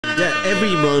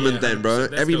every moment then, bro.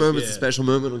 So every moment's a special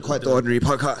moment on Quite the Ordinary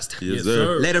podcast. Yes,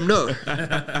 sir. Let him know.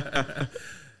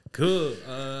 Cool.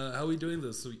 How are we doing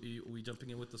this? So we jumping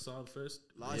in with the song first?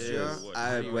 Last year,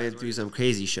 I went through some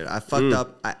crazy shit. I fucked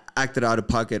up. I acted out of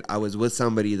pocket. I was with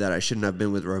somebody that I shouldn't have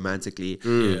been with romantically.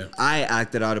 Yeah. I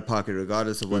acted out of pocket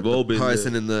regardless of what the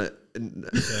person in the...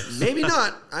 maybe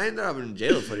not. I ended up in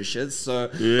jail for this shit. So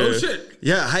Oh shit.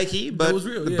 yeah, high key, but That was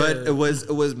real, yeah. but it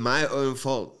was my own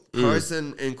fault.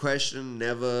 Person in question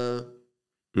never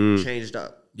changed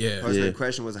up. Yeah. Person in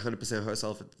question was 100%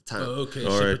 herself at the time. Oh, okay.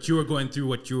 Shit, but you were going through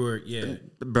what you were.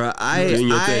 Bro,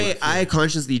 I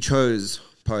consciously chose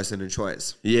person in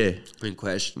choice. Yeah. In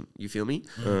question. You feel me?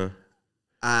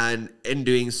 And in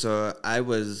doing so, I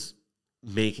was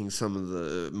making some of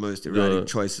the most erratic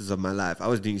choices of my life. I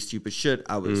was doing stupid shit.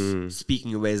 I was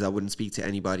speaking in ways I wouldn't speak to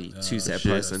anybody, to that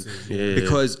person.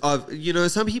 Because of,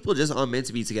 some people just aren't meant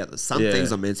to be together. Some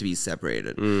things are meant to be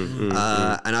separated. And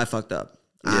I fucked up.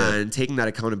 And taking that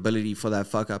accountability for that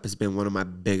fuck up has been one of my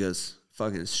biggest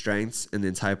fucking strengths in the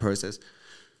entire process.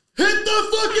 Hit the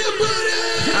fucking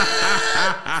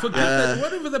button! Forget that.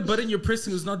 Whatever the button you're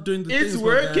pressing is not doing the things. It's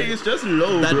working. It's just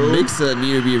low, that bro. mixer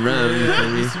need to be rammed.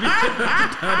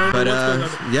 But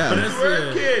It's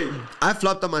working. I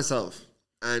flopped on myself.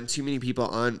 And too many people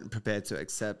aren't prepared to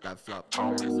accept that flop. Tell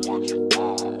me what you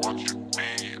want, what you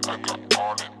need. I got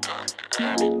all the time.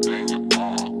 Anything you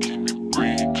want, keep it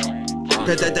breathing.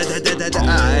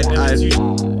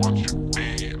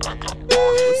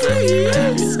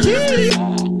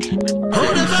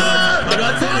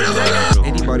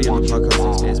 Anybody on the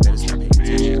podcasting space better start paying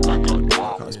attention to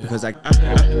podcast because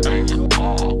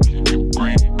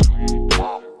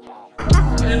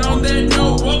And on that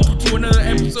note, welcome to another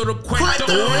episode of Quite the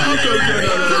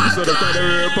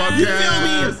You feel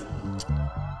me?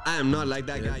 I am not like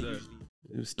that guy usually.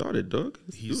 You started, dog.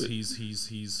 He's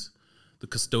the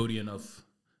custodian of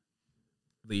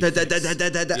the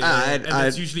And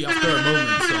it's usually after a moment.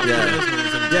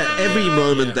 So every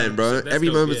moment then, bro. Every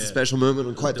moment's a special moment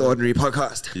on Quite the Ordinary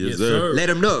podcast. Yes, sir. Let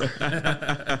him know.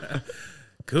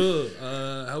 Cool.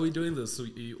 How are we doing this? So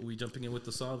we jumping in with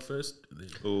the song first?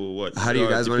 Oh, what? How do you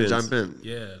guys want to jump in?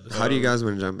 Yeah. How do you guys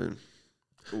want to jump in?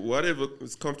 Whatever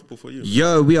is comfortable for you.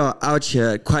 Yo, we are out here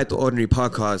at Quite the Ordinary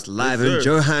podcast, live in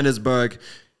Johannesburg.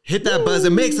 Hit that buzzer,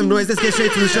 make some noise. Let's get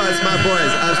straight to the show. It's my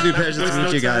boys. Absolute pleasure to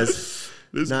meet you guys.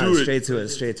 Let's do it.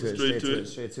 Straight to it.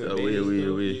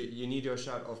 We. You need your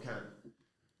shot off cam.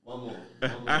 One more.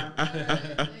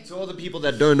 To all the people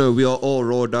that don't know, we are all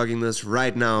raw dogging this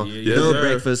right now. No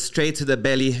breakfast, straight to the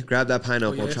belly. Grab that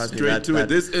pineapple. Trust me. Straight to it.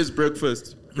 This is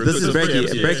breakfast. This is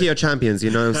Brekkie of champions. You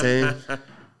know what I'm saying?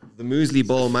 The muesli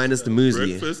bowl minus the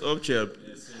muesli. Breakfast of champ.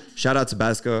 Shout out to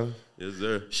Basco. Yes,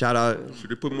 sir. Shout out. Should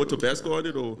we put more Tabasco on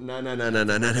it or? No. No.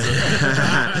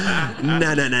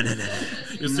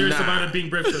 You're serious about it being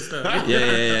breakfast stuff?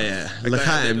 Yeah.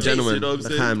 L'chaim, gentlemen. You know what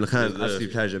I'm L'chaim. saying? Yes,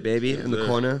 Absolute pleasure, baby. In the sir.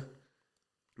 corner.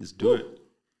 Let's do it.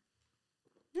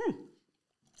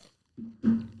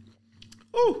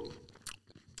 Oh.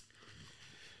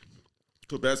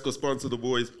 Tabasco sponsor the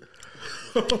boys.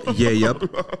 Yep.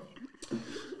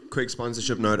 Quick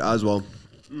sponsorship note as well.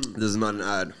 This is not an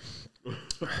ad.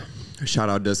 Shout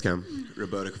out Discam,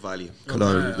 Roberto Cavalli,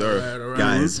 Cologne. All right.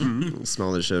 Guys,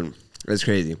 smell this shit. It's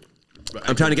crazy.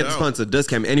 I'm trying to get the sponsor.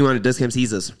 Discam. Anyone at Discam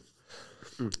sees this.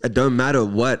 It don't matter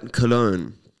what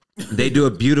Cologne. They do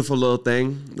a beautiful little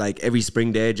thing. Like every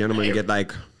spring day, gentlemen get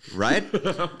like, right?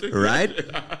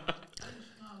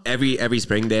 Every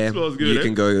spring day, Smells good, you eh?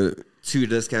 can go to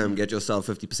Discam, get yourself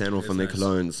 50% off on their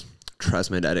colognes. Trust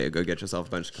me, daddy, go get yourself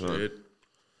a bunch of cologne. Shit.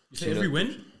 You say every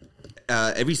when?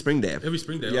 Every spring day. Every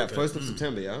spring day. Yeah, okay. 1st of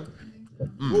September, yeah.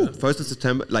 1st of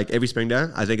September, like every spring day.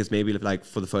 I think it's maybe like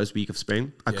for the first week of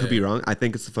spring. I could be wrong. I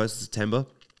think it's the 1st of September.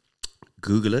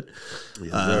 Google it.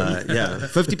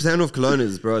 50% off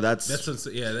colognes, bro. That's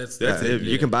heavy.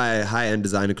 You can buy high-end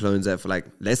designer colognes there for like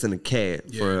less than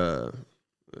 $1,000 for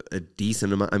a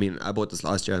decent amount. I mean, I bought this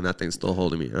last year and that thing's still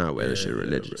holding me. And I wear this shit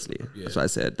religiously. That's why I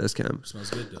said this cam. Smells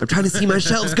good. Though. I'm trying to see my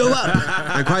shelves go up.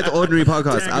 And Quite the Ordinary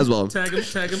podcast as well. Tag him.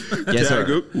 Yes,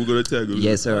 sir. We're gonna tag him.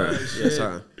 Yes, sir. Yes,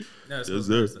 sir. Yes,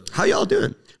 sir. How y'all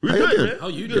doing? We're How y'all good, doing? man. How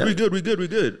you doing? We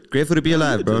good. Grateful to be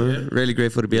alive, bro. Really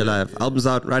grateful to be alive. Album's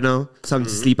out right now. Something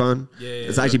to sleep on.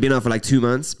 It's actually been out for like 2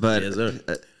 months, but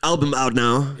album out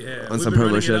now on some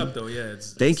promo shit.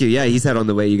 Thank you. Yeah, he said on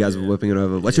the way you guys were whipping it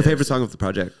over. What's your favorite song of the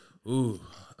project? Ooh,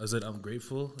 is it I'm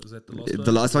Grateful? Is that the last one?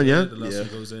 The last one, yeah? The last one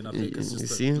goes in. I think it's You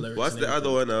just see? the lyrics What's and the other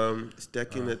everything. one?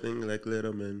 Stacking that thing like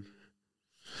Letterman.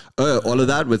 All of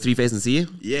that with Three Face and C?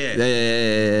 Yeah.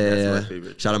 Yeah. my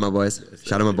favorite. Shout out my boys.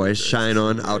 Shout out my boys. Shine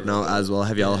On out now as well.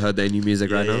 Have y'all heard their new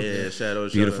music right now? Yeah, shout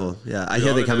out. Beautiful. Yeah, I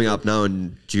hear they're coming up now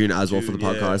in June as well for the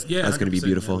podcast. Yeah, that's going to be 100%,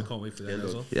 beautiful. Man, we can't wait for that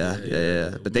as well.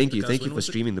 Yeah. But thank you for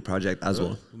streaming the project as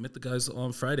well. We met the guys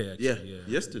on Friday. Actually. Yeah,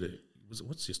 yesterday.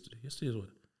 What's yesterday? Yesterday is what?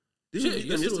 Did you Shit, meet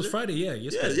them yesterday was Friday. Yeah,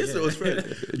 yesterday was Friday.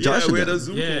 Josh we and had a them.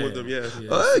 Zoom call with them. Yeah.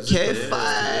 Okay,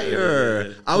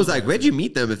 fire. I was like, where'd you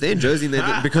meet them? If they're in Jersey,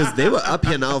 because they were up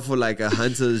here now for like a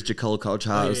Hunter's Jackal Culture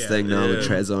House thing now with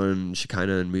Trezor and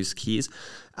Shekinah and Moose Keys.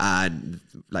 And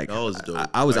like, That was dope.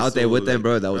 I was out there with them,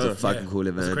 bro. That was a Yeah, fucking cool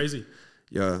event. It's crazy.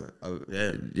 We're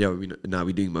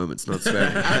doing moments, not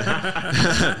swearing.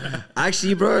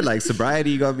 Actually, bro, like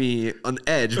sobriety got me on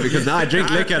edge because now I drink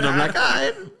liquor and I'm like,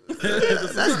 alright,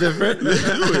 that's different.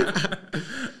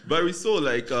 But we saw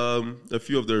like a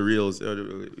few of the reels.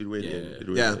 It went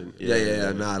in. Yeah.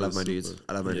 Nah, I love my dudes.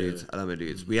 I love my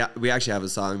dudes. We actually have a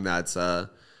song that's I'll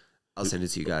send it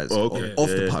to you guys off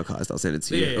the podcast. I'll send it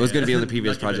to you. It was gonna be on the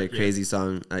previous project. Crazy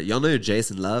song. Y'all know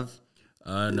Jason Love.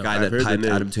 No. The guy that piped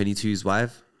Adam 22's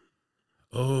wife.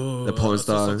 Oh, the porn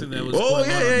star. The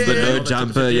No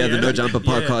Jumper. The No Jumper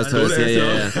podcast host.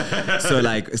 Yeah. So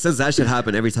like, since that shit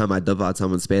happened, every time I dub out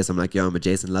someone's space, I'm like, yo, I'm a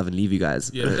Jason Love and leave you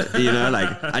guys. You know, like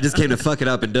I just came to fuck it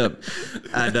up and dub.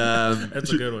 And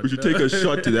that's a good one. We should take a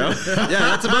shot to that. Yeah,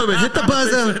 that's a moment. Hit the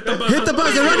buzzer. Hit the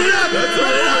buzzer. Run it up.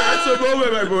 That's a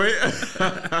moment, my boy.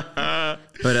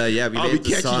 But we I'll made be the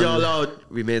catching song. y'all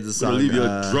out. We made the song. Leave you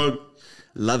drunk.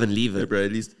 Love and Leave It. Yeah, bro,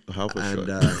 at least half a And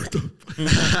shot.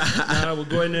 We're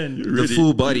going in. the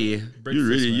full body.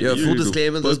 You Full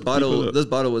disclaimer: this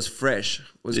bottle was fresh.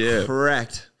 Was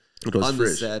cracked. It was on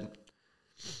fresh. the set.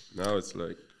 Now it's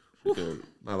like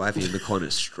My wife is in the corner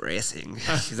stressing.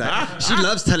 She's like, she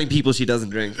loves telling people she doesn't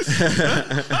drink.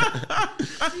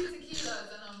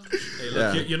 Hey,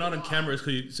 look, you're not on camera, so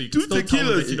you can Two still tell them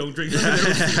tequilas. that you don't drink.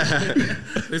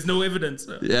 There's no evidence.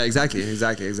 Yeah, exactly.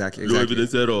 no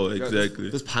evidence at all. Exactly.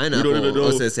 This We pineapple don't even know.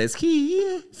 also says ski.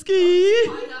 Let's go.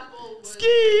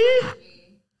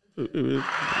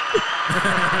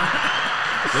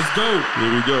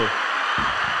 Here we go.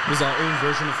 This is our own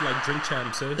version of like drink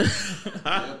champs, eh?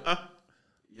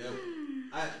 Yep.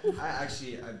 I've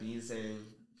been saying,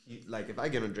 like, if I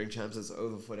get on drink champs, it's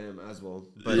over for them as well.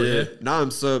 But now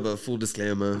I'm sober. Full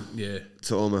disclaimer. Yeah.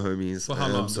 To all my homies. For how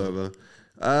long? I'm sober.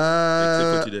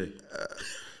 Except for today.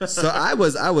 So I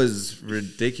was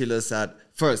ridiculous at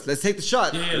first. Let's take the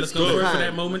shot. Yeah, let's go for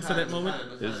that moment.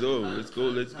 Let's go.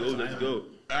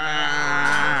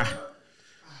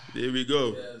 There we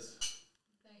go. Yes.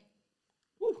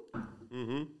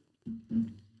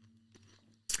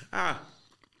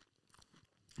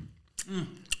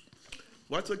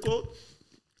 What's it called?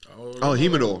 Oh,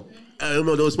 Humidor. I don't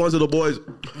know. Don't sponsor the boys.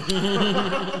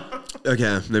 Okay,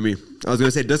 I was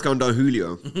gonna say discount Don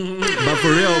Julio, but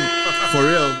for real,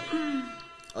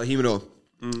 Humidor,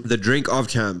 the drink of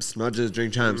champs, not just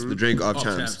drink champs, the drink of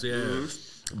champs. Yeah.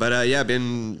 But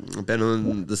been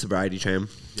on the sobriety train.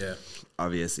 Yeah.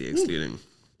 Obviously excluding,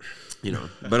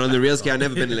 But on the real scale, I've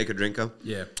never been a liquor drinker.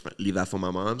 Yeah. Leave that for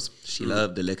my moms. She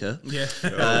loved the liquor. Yeah.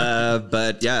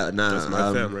 But yeah, That's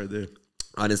my fam right there.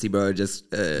 honestly, bro,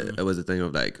 just it was a thing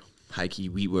of like, high key,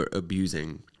 we were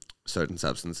abusing certain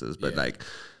substances, but like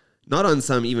not on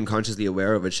some even consciously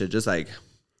aware of it shit, just like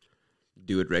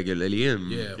do it regularly and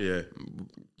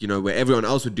where everyone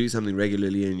else would do something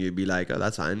regularly and you'd be like, oh,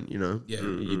 that's fine, you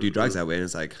do drugs that way and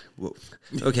it's like, whoa,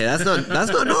 okay, that's not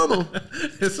normal.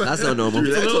 That's not normal.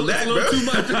 Relax on that, bro. Too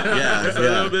much. It's a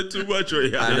little bit too much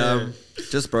right now. And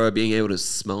just bro, being able to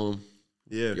smell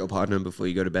Yeah. your partner before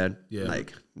you go to bed. Yeah.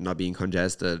 Like not being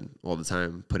congested all the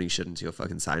time, putting shit into your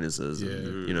fucking sinuses. Yeah.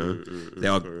 And, they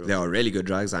are really good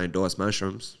drugs. I endorse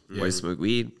mushrooms. Boys smoke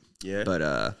weed. Yeah.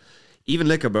 But even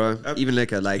liquor, bro. Even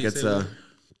liquor. Like it's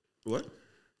What?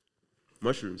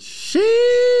 Mushrooms. Shit.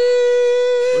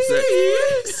 What's that?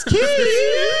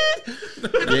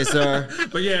 Yes, sir.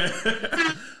 But yeah.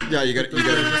 Yeah, you got it.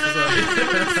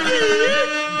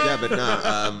 Yeah, but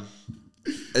no.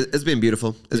 It's been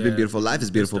beautiful. It's been beautiful. Life is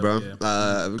beautiful, bro.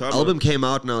 Album came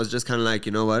out and I was just kind of like,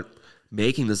 you know what?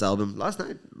 Making this album last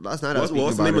night. What's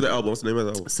the name of the album?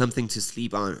 Something to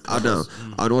Sleep On. Out now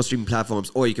on all streaming platforms,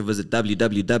 or you can visit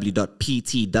www.ptww.co.za.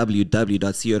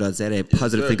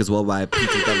 Positive Thinkers Worldwide.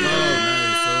 PTW.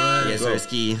 Yes, sir,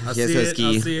 ski. Yes, sir,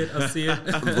 ski. I see it.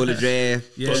 Mvula Dre.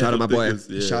 Shout out my boy.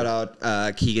 Shout out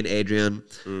Keegan Adrian.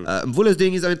 Mvula's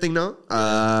doing his own thing now.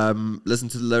 Listen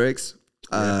to the lyrics.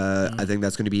 I think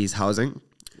that's going to be his housing.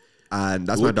 And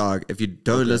that's my dog. If you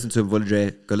don't listen to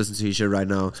Unfiltered, go listen to his shit right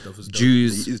now.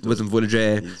 Jews with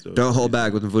Unfiltered. Don't hold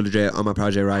back with Unfiltered on my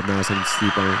project right now. Something to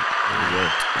sleep on.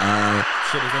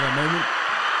 Shit, is that a moment?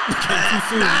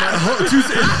 Too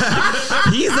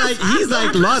soon. he's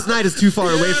like last night is too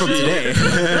far away from today.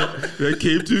 That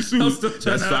came too soon.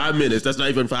 That's 5 minutes. That's not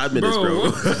even 5 minutes, bro. We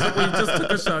just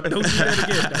took a shot. Don't do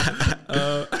that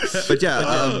again. But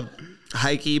yeah,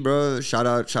 Heike, bro, shout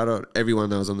out everyone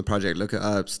that was on the project. Look it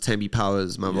up. Tembi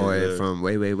Powers, my boy from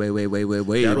way That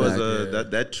back. was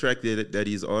that track that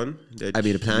he's on. I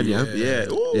Made a Plan, yeah.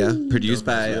 Ooh. Produced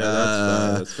by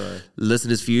that's fine.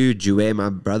 Listeners Few, Jue, my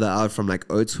brother out from like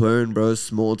Oudtshoorn, bro,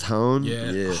 small town.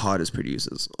 Yeah. Hardest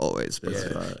producers always, bro.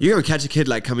 You're gonna catch a kid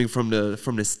like coming from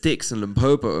the sticks in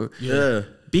Limpopo. Yeah.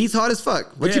 Beats hard as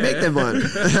fuck. What you make them on?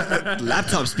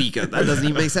 Laptop speaker. That doesn't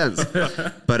even make sense.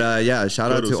 But yeah,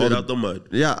 shout out to all the mud.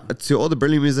 Yeah, to all the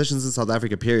brilliant musicians in South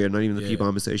Africa, period. Not even the people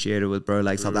I'm associated with, bro.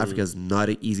 Like South Africa is not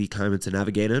an easy climate to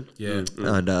navigate in. Yeah.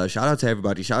 And shout out to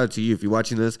everybody. Shout out to you if you're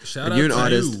watching this. Shout and out you're an to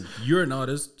artist. you. You're an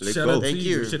artist. Let's Shout go. out Thank to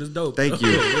you. you. Shit is dope. Thank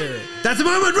you. Yeah. That's the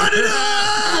moment. Run it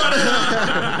up.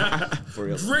 For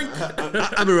real. Drink. I'm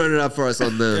gonna run it up for us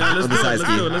on the side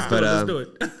ski. Let's do it.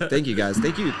 Thank you guys.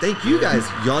 Thank you guys.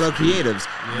 Y'all are creatives.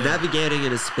 Navigating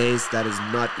in a space that is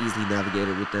not easily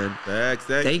navigated within.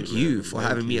 Thank you for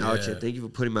having me out here. Thank you for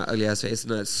putting my ugly ass face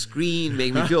on that screen,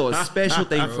 making me feel special.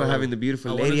 Thank you for having the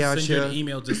beautiful lady out send here. you an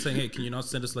email just saying, hey, can you not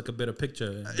send us like a better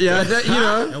picture? Yeah, that, you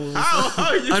know.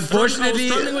 Unfortunately,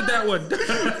 I was struggling with that one.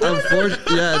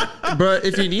 Unfortunately, yeah, bro.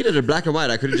 If you needed a black and white,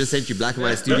 I could have just sent you black and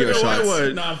white studio shots.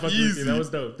 Nah, fuck with you. That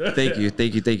was dope. Thank you.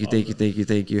 Thank you,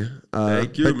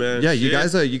 man. Yeah, you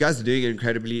guys are doing an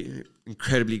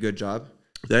incredibly good job.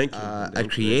 Thank you. At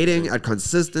creating, at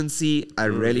consistency. I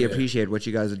really appreciate what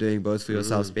you guys are doing, both for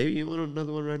yourselves. Baby, you want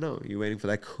another one right now? You're waiting for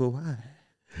that cool One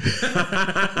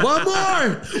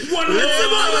more! One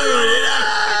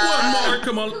more!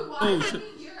 Come on. Oh, shit.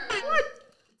 What?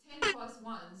 10 plus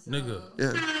 1. So. Nigga.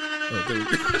 Yeah.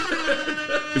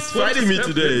 It's fighting me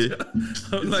today.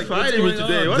 Like, Fighting me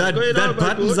today. What's going on, That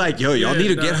button's like, yo, y'all need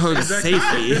to get home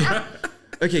safely.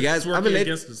 Okay, guys, I'm working gonna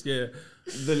against us, yeah.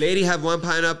 the lady have one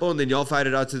pineapple and then y'all fight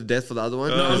it out to the death for the other one.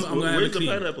 No, I'm gonna have where's it the clean.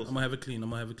 pineapples? I'm gonna have it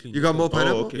clean. You got more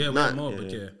pineapple? okay. Yeah, Nah. more, but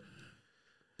yeah.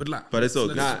 But like, But it's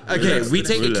okay. Nah, okay, we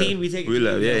take it clean. We take it We clean.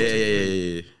 love.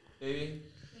 Yeah. Baby.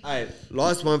 All right,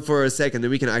 last one for a second, then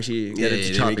we can actually get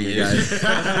into chopping, you guys.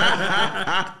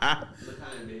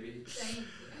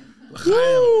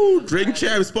 Woo! Drink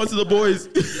champ, sponsor the boys.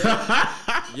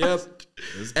 Yep.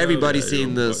 Everybody's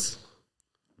seen this.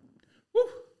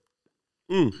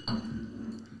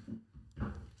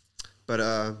 But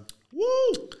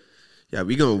Woo! yeah,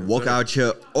 we gonna walk out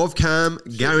here off cam,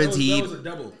 guaranteed. That was a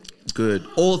double. Good.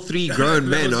 All three grown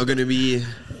men are gonna be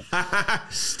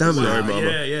stumbling. Sorry, mama.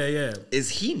 Yeah. Is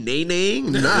he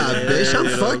nay-naying? Nah, bitch, I'm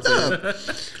fucked up.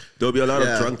 There'll be a lot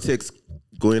Yeah. of drunk ticks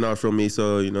going out from me,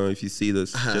 so if you see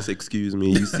this, just excuse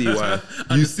me. You see why?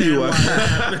 What's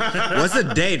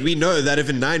the date? We know that if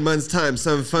in 9 months' time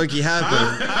something funky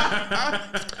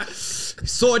happened,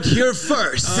 saw it here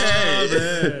first.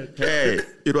 Hey,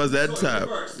 it was that time.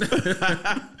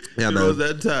 Yeah, It man. was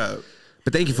that time.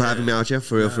 But thank you for having me out here.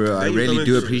 For real. I Thank you really so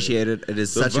do much. appreciate it. It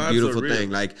is The such a vibes are beautiful real. thing.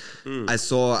 Like I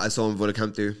saw Mvula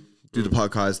come through, do the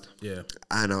podcast. Yeah.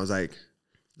 And I was like,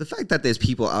 the fact that there's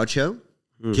people out here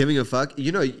giving a fuck,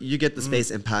 you get the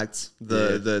space impacts,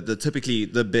 the typically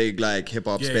the big like hip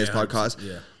hop space podcast.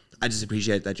 Yeah. I just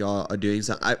appreciate that y'all are doing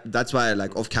so. That's why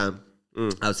like off cam,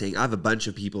 I was saying I have a bunch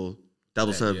of people,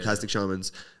 Double Sun, Plastic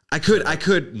Shamans. I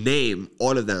could name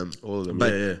all of them.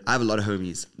 But I have a lot of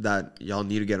homies that y'all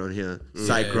need to get on here.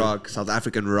 Psych rock, South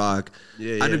African rock,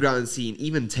 underground scene,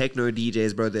 even techno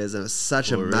DJs, bro. There's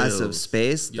such a massive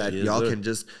space that y'all can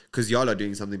just, because y'all are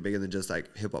doing something bigger than just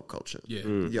like hip hop culture. Yeah.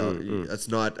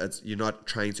 You're not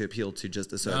trying to appeal to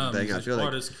just a certain thing. I feel like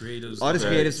artists, creatives,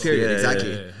 creatives, period. Yeah,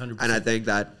 exactly. yeah, 100%. And I think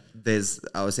that there's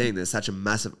such a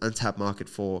massive untapped market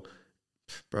for,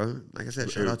 bro, like I said,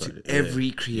 shout out to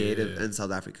every creative in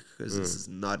South Africa, because this is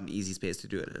not an easy space to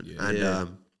do it in.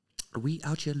 And we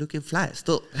out here looking fly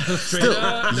still. You know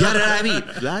what I mean?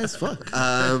 Fly as fuck.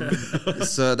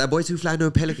 So that boy too fly, no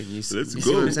pelican. You see Let's what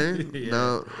go. I'm saying?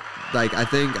 No, like I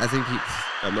think people.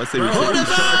 I'm not saying we're taking shots.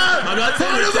 I'm not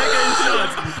saying we're taking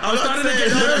shots. I'm starting to not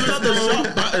get saying nervous, that's not the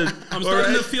shot button. I'm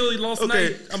starting to feel it last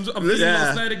night. I'm feeling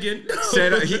last night again.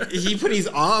 Straight up, he put his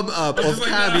arm up off Just like,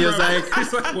 cam. He was like,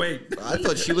 he's like, wait. I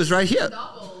thought she was right here.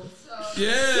 Double, so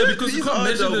Yeah, because you These can't are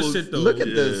measure this doubles. shit though. Look at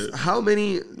this. How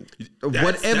many?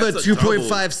 Whatever that's a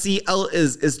 2.5 CL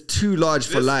is too large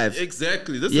for life.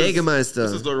 Exactly. This Jägermeister.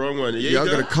 This is the wrong one. Y'all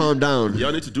gotta calm down.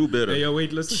 Y'all need to do better. Hey, yo,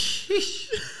 wait, listen.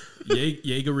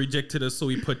 Jaeger rejected us, so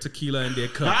we put tequila in their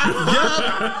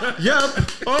cup. Yup.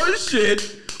 Oh shit.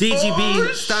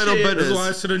 DGB, Stein on That's why I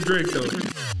Butters. shouldn't drink though.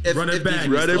 Run it back.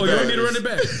 run it You want me back. to run it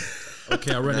back?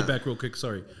 Okay, I'll run it back real quick.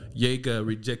 Sorry. Jaeger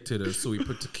rejected us, so we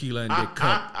put tequila in their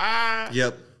cup.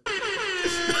 Yep.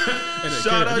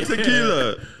 Shout out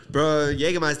Tequila. Bro,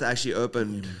 Jägermeister actually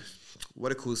opened.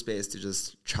 What a cool space to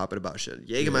just chop it about shit.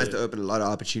 Jägermeister opened a lot of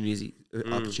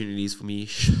opportunities for me.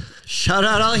 Shout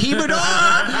out Al Hebrew.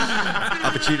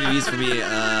 Opportunities for me.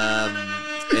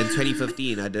 In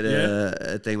 2015, I did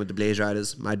a thing with the Blaze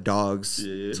Riders, my dogs,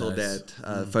 till Nice.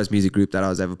 that first music group that I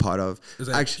was ever part of. Is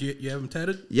that, Actually, you have them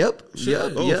tatted? Yep.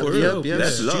 Oh, for real?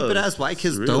 That's Stupid love. ass white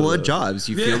kids Real don't want love. jobs.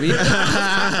 You feel me? That's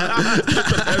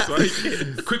why.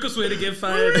 The quickest way to get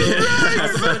fired, bro. I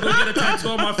was about to go get a tattoo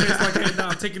on my face like, hey, nah,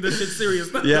 I'm taking this shit serious.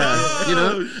 Yeah, you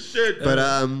know. Oh, shit. But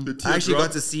The I actually teardrop.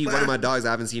 got to see one of my dogs.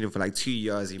 I haven't seen him for like 2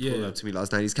 years. He pulled Yeah. up to me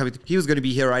last night. He's coming. He was going to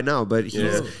be here right now, but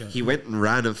he went and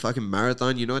ran a fucking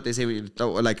marathon. You know what they say when you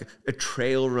like a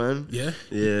trail run? Yeah.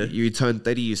 Yeah. You turn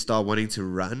 30, you start wanting to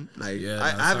run. Like Yeah,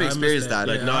 I so haven't I experienced that. understand.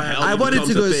 Like, Yeah, now I- health I wanted to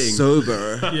becomes go a thing.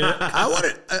 sober. Yeah. I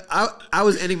wanted. I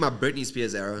was ending my Britney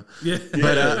Spears era. Yeah.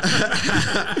 But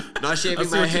not shaving I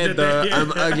see my what you head did though. there, yeah.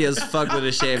 I'm ugly as fuck with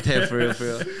a shaved head for real. Hey,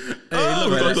 we look,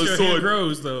 got unless the your sword. hair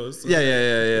grows though. So.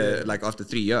 Yeah. Like after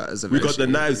 3 years. We got the eventually.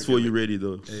 knives for you ready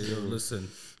though. Hey, yo, listen.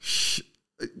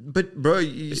 But bro,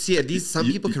 you see, at least some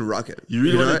people can rock it. you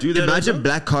really wanna know? do that, Imagine also?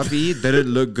 black coffee didn't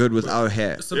look good without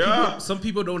hair. Some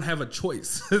people don't have a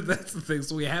choice. That's the thing.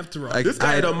 So we have to rock. Like, This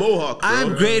guy had a mohawk, bro.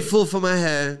 I'm grateful for my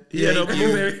hair. He had a Thank you.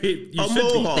 You a should be.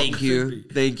 mohawk. Thank you.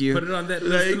 Thank you. Put it on that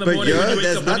list in the But morning when yo, you wake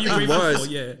there's up. What are you nothing grateful worse.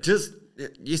 for? Yeah. Just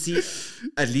you see,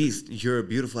 at least you're a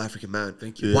beautiful African man.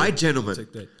 Thank you. White gentleman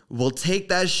Take that. will take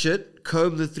that shit,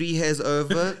 comb the 3 hairs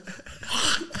over.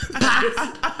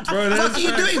 Bro, What are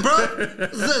you doing, bro?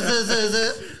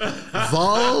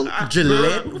 Vol,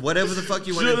 Gillette, whatever the fuck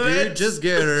you want to do, Gillette. just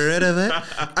get rid of it.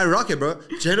 I rock it, bro.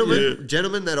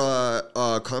 Gentlemen that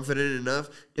are confident enough.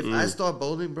 If I start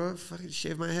balding, bro, fucking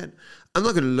shave my head. I'm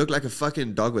not gonna look like a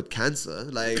fucking dog with cancer,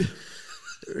 like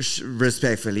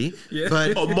respectfully. Yeah.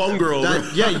 But A mongrel, bro.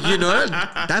 that, yeah, you know,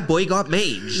 that boy got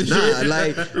mange. Nah,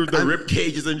 like With the rib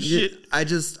cages and shit.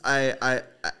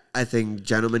 I think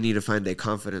gentlemen need to find their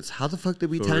confidence. How the fuck did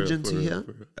we tangent to here?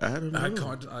 I don't know. I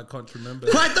can't remember.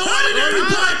 Quite the ordinary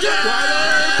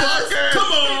podcast.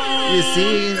 Come on. You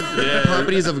see,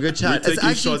 properties of a good chat. We're It's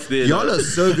taking shots actually there, y'all now. are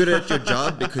so good at your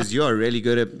job because you are really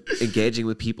good at engaging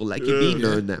with people like you be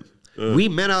knowing them. We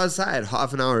met outside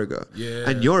half an hour ago,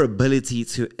 and your ability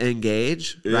to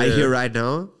engage right here, right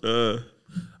now.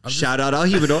 Shout out Al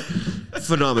Hebrew,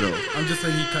 phenomenal. I'm just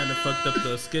saying he kind of fucked up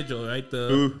the schedule, right?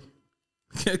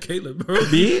 Caleb, bro.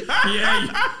 Me? Yeah.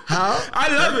 How? I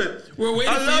love it. We're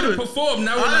waiting I for love you to it. perform.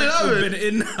 Now I love we've it. been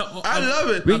in. I love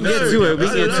it. We can get to it. We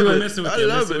can get to it. I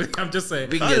love it. I'm just saying.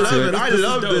 We can I get love to it. it. I This is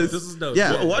love dope. this. This is dope.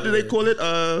 Yeah. What do they call it?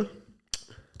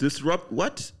 Disrupt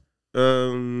what? I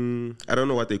don't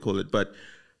know what they call it, but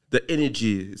the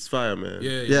energy is fire, man.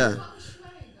 Yeah.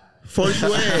 Feng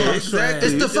shui. Exactly.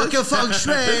 It's the fucking feng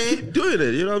shui. Keep doing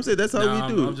it. You know what I'm saying? That's how Nah,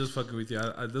 we do. I'm just fucking with you.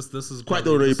 This is Quite the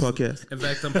probably- already this is- podcast. In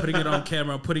fact, I'm putting it on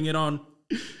camera. I'm putting it on.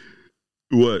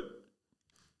 What?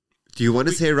 Do you want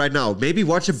to say it right now? Maybe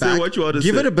watch it back. what you want to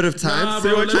Give say. it a bit of time. Nah, say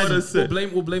bro, what you wanna listen, say.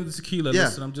 we'll blame the tequila. Yeah.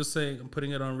 Listen, I'm just saying. I'm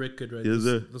putting it on record right. Yes,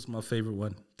 sir. This is my favorite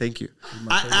one. Thank you.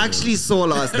 I actually saw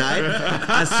last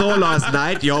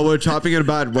night. Y'all were talking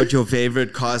about what your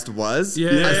favorite cast was. Yeah.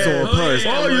 I saw a post.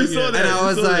 Oh, you saw that. And I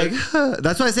was You saw like, that. huh.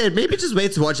 That's why I said maybe just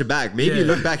wait to watch it back. Maybe you Yeah.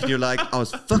 look back and you're like, I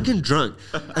was fucking drunk.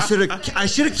 I should have kept I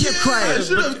quiet.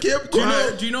 should have kept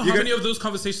quiet. Do you know You how got- many of those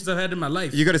conversations I've had in my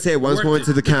life? You gotta say it once Worked more it.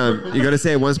 into the cam. You gotta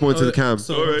say it once more into the cam.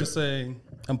 So All I'm right. just saying.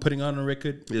 I'm putting on a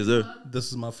record. Yes, sir.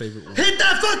 This is my favorite one. Hit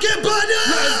that fucking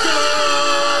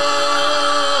button!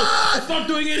 Stop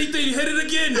doing anything. Hit it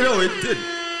again. No, it did.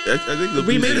 I think the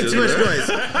We made it beat too much is- noise.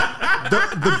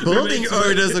 The building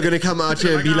owners are gonna come out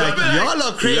here and be like, y'all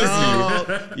are crazy.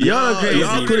 Y'all are crazy.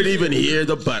 Y'all couldn't even hear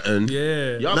the button.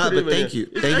 Yeah. Y'all Nah, couldn't but even thank you.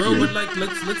 hear- Thank Bro, you. but like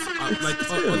let's like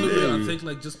on the way. I think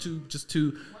like just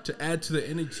to add to the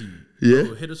energy. Yeah.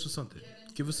 Bro, hit us with something.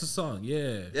 Give us a song.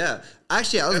 Yeah. Yeah.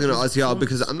 Actually, I was going to ask y'all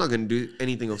because I'm not going to do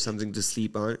anything of something to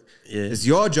sleep on. Yeah. It's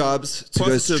your jobs to go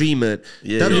Positive. stream it.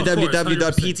 Yeah.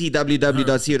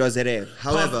 www.ptww.co.za.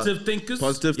 However, Positive thinkers.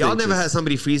 Positive y'all thinkers. never had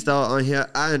somebody freestyle on here,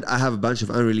 and I have a bunch of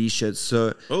unreleased shit.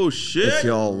 So Oh shit! if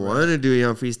y'all want to do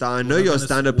your stand, I know We're your gonna-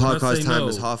 standard we're gonna podcast say time no.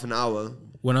 is half an hour.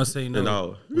 When I say no. An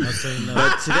hour. When I say no.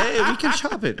 But today we can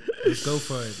chop it. Let's go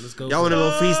for it. Let's go. Y'all want a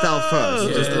little freestyle first?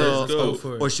 Yeah, Just a let's little, go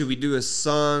for it. or should we do a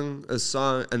song,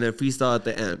 and then freestyle at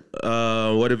the end?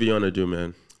 Whatever you want to do,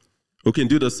 man. We can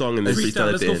do the song and then freestyle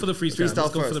at Let's the go end. for the freestyle. Freestyle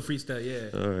Let's go for the first. freestyle.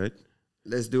 Yeah. All right.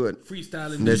 Let's do it.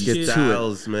 Freestyling. Let's get shit. to it.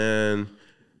 Styles, man.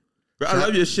 Bro, I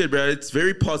love your shit, bro. It's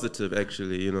very positive,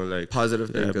 actually. You know, like Positive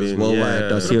yeah, thinkers being- worldwide. yeah.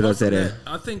 That's But you apart that from said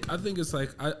that, I think it's like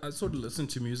I sort of listen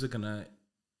to music and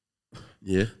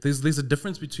Yeah. there's a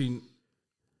difference between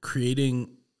creating.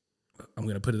 I'm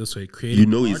gonna put it this way: creating. You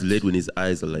know he's art. lit when his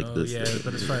eyes are like Oh, this. yeah,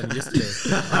 but it's fine. Yesterday, there's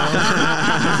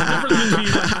a difference between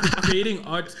creating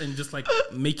art and just like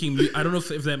making. I don't know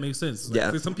if that makes sense. Like,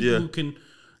 Yeah. there's some people Yeah. who can.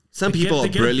 Some they people get- are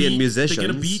they get a brilliant beat, musicians. They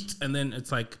get a beat, and then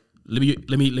it's like let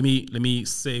me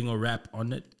sing or rap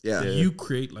on it. Yeah. You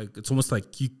create like it's almost like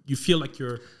you feel like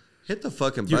you're. Hit the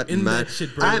fucking You're button, in man. that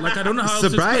shit, bro. Like, I don't know how else to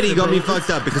sobriety explain it, got bro. me fucked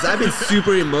up because I've been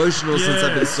super emotional since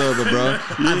I've been sober, bro.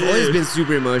 I've always been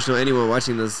super emotional. Anyone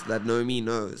watching this that know me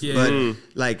knows. Yeah. But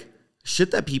like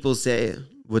shit that people say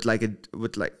with like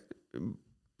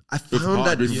I found hard,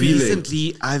 that with feeling.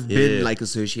 recently I've been Yeah. like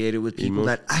associated with people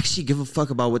that actually give a fuck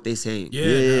about what they're saying. Yeah.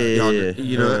 Y'all- yeah.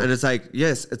 You know, and it's like,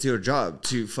 yes, it's your job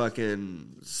to fucking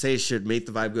say shit, make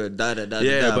the vibe good,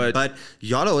 Yeah, but but-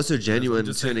 y'all are also genuine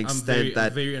Just to an saying, extent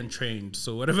I'm very untrained.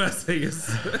 So whatever I say is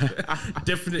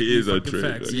definitely He is fucking untrained,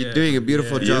 facts. bro. you're Yeah. doing a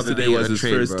beautiful job. Yesterday of being was his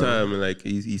untrained, first bro. time, and like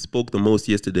he spoke the most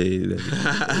yesterday than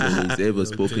he's ever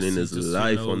spoken in his Just, you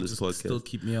life know, on this just podcast. Still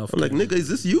keep me off. I'm like, nigga, is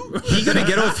this you? He gonna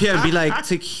get off here and be like,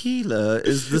 Tequila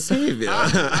is the savior.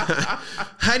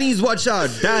 Honeys, watch out.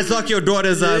 Dads, lock your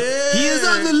daughters up. He is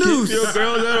on the loose. Keep your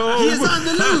girls at home. He is on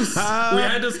the loose. we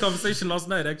had this conversation last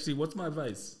night. Actually, what's my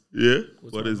advice? Yeah.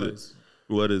 What's What my is it? advice?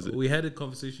 What is it? We had a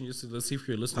conversation yesterday. Let's see if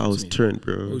you're listening. I was to me. turned,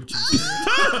 bro. Oh, Jesus.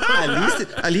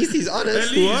 At least he's honest.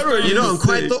 At least, What are You know, on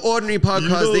Quite the Ordinary podcast, You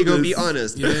know they gonna be this.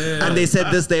 honest. Yeah. And they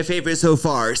said this their favorite so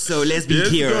far. So let's be Let's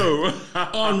clear. go.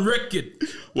 On record.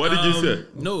 What did you say?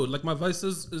 No, like my vice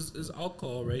is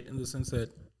alcohol, right? In the sense that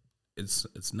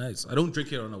it's nice. I don't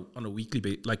drink it on a weekly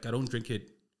basis. Like I don't drink it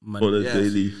Monday. On a Yes.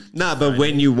 daily. Nah, but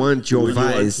when you want your When you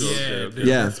want vice. your- Yeah, Okay.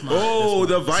 Yeah. That's my, Oh,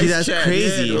 that's the my, vice See, that's chat.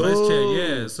 crazy. yeah, the vice Oh.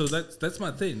 chair, yeah. So that's my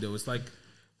thing though. It's like,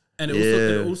 and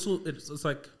it's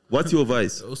like What's your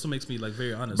vice? it also makes me like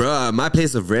very honest. Bruh, my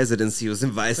place of residency was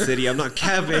in Vice City. I'm not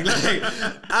capping. Like,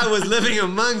 I was living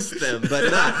amongst them,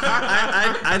 but nah,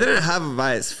 I didn't have a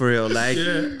vice for real. Like,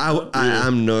 I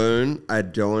am known. I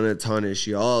don't want to tarnish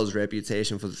y'all's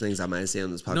reputation for the things I might say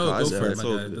on this podcast. No, go for it, so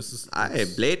my guy. good. This is I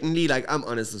blatantly, like, I'm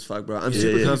honest as fuck, bro. I'm Yeah,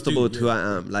 super yeah. comfortable Dude, with who I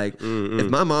am. Like, if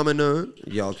my mama know,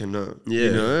 y'all can know. You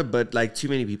Yeah. know? But, like, too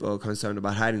many people are concerned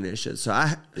about hiding their shit. So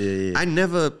Yeah. I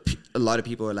never, a lot of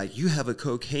people are like, you have a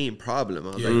cocaine problem.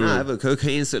 I was like, nah, I have a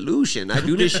cocaine solution. I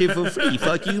do this shit for free.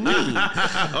 Fuck you, mean?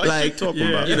 Like, talking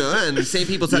about? you know, and the same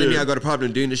people telling me Yeah. I got a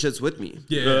problem doing the shits with me.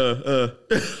 yeah.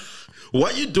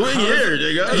 What you doing here,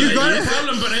 nigga? You got it?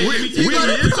 Problem, but I let me You tell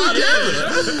got you,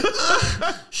 a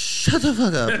problem? Shut the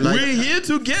fuck up. Like, We're here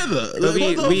together. Like,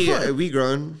 what the fuck? we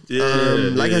grown. Yeah,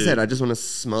 Like I yeah. said, I just want to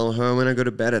smell her when I go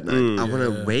to bed at night. I want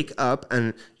to wake up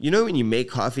and you know when you make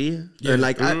coffee and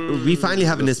like we finally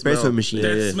have an espresso smell. machine.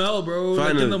 that Yeah. smell, bro. Like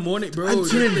Finally. in the morning, bro. And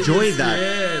to that thing enjoy is- that.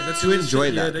 Yeah, that's To the enjoy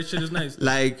shit, Yeah, that. that shit is nice.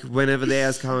 Like whenever they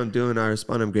ask how I'm doing, I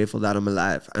respond, I'm grateful that I'm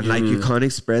alive. And like you can't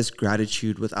express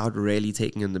gratitude without really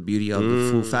taking in the beauty of the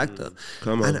full factor.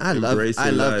 Come on, And I embracing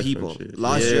love life and people. shit.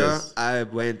 Last Yes. year I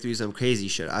went through some crazy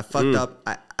shit. I fucked up.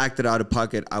 I acted out of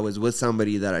pocket. I was with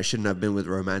somebody that I shouldn't have been with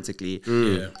romantically.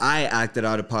 Yeah. I acted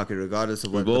out of pocket regardless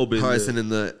of what We've all the been person in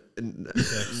the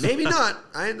maybe not.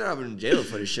 I ended up in jail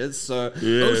for the shit. So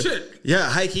Oh shit. yeah,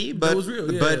 high key, but was real,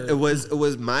 but yeah. it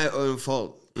was my own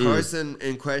fault. Person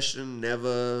in question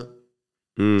never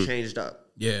changed up.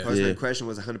 Yeah. Person Yeah. in question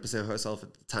was 100% herself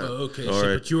at the time. Oh, okay, All shit.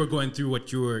 right. But you were going through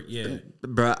what you were. Yeah.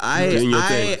 Bruh, Doing your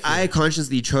thing. I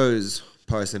consciously chose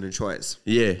person in choice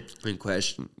Yeah. in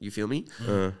question. You feel me?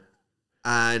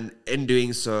 And in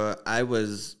doing so, I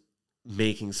was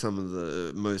making some of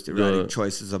the most erratic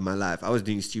choices of my life. I was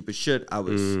doing stupid shit. I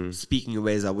was speaking in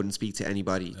ways I wouldn't speak to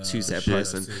anybody to said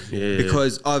person. Yeah.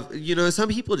 Because of, you know, some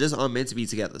people just aren't meant to be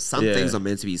together. Some Yeah. things are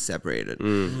meant to be separated.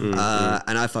 And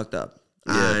I fucked up.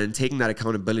 Yeah. And taking that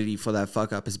accountability for that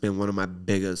fuck up has been one of my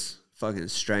biggest fucking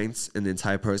strengths in the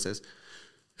entire process.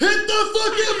 Hit the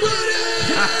fucking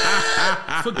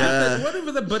button! Forget that.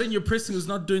 Whatever the button you're pressing is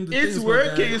not doing the It's things.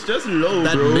 working. It's just low,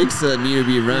 That bro. mixer need to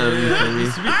be rammed. You feel me?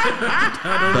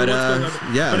 But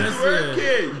yeah,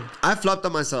 Working. I flopped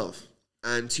on myself,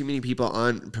 and too many people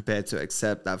aren't prepared to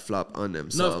accept that flop on No,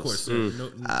 themselves. of course. And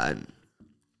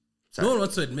No one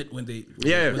wants to admit when they.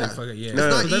 Yeah. When they fuck it. Yeah. It's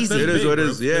not So easy. It is big, what it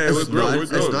bro. is. Yeah, we're grown. We're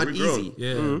grown. It's not we're grown. easy.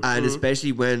 Yeah. And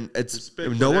especially when it's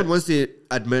Respect no for one that. wants to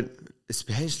admit,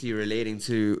 especially relating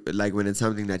to like when it's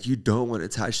something that you don't want to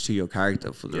touch to your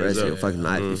character for the rest of your fucking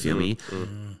life. You feel me?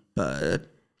 But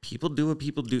people do what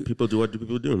people do. People do what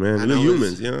people do, man. And We're I was-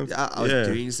 humans, you know? I was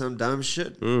doing some dumb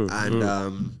shit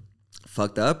and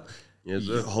fucked up. Yes,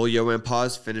 The sir. whole year went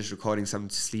past, finished recording Something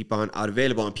to Sleep On, out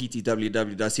available on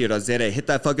ptww.co.za. Hit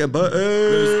that fucking button.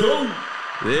 Let's go.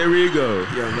 There we go.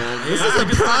 Yo, man, this is a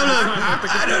problem.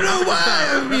 I don't know why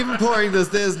I'm even pouring this.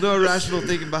 There's no rational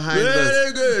thinking behind Yeah, this.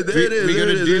 they're good. There it is. We're there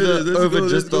gonna it is, do there it is. the Let's over go,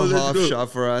 just let's go, the let's half go. shot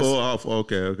for us. Oh, half.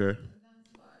 Okay.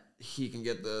 He can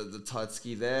get the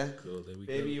Totski there. Cool, there we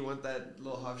Baby, go. you want that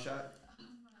little half shot?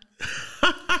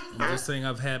 I'm just saying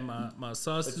I've had my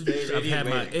sausage, very I've had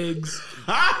my waiting. eggs,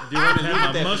 I've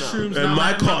had my mushrooms, And now my I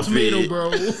have my coffee. tomato,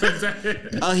 bro. Exactly.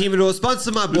 Al Himino,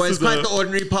 sponsor my boys. is Quite the- the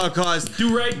Ordinary Podcast.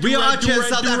 Do right, do We are right, out do here in right,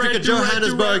 South do Africa, right, do right, do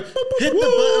Johannesburg. right. Hit the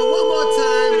button one more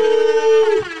time.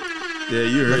 Yeah,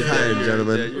 you heard Hi, that,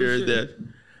 gentlemen. Yeah, you heard that.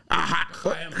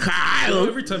 You know,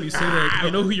 every time you say that, you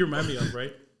know who you remind me of,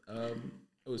 right?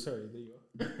 Oh, sorry. There you go.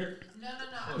 No.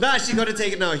 Nah, she got to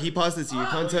take it now. He passed it to you. You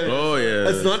can't turn it. Oh, yeah.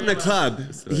 It's not in a club.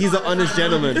 He's an honest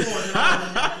gentleman. Courtesy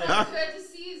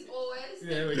is always.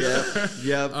 There we go.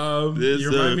 Yep. This,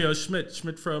 You remind me of Schmidt.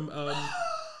 Schmidt from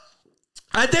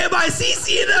I dare my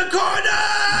CC in the corner.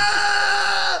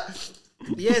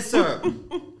 Yes, sir.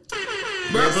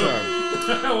 Yes, sir.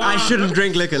 I shouldn't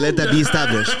drink liquor. Let that be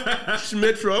established.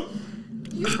 Schmidt from?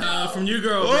 from New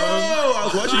Girl, bro. Oh, I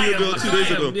was watching your girl 2 days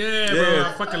ago. Yeah, bro.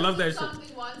 I fucking love that shit.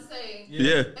 Something once saying.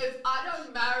 Yeah. If I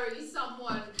don't marry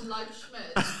someone like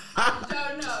Schmidt, I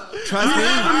don't know. Trust me.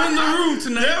 I'm in the room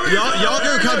tonight. Y'all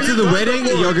gonna come to the wedding.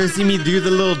 Y'all gonna see me do the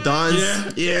little dance.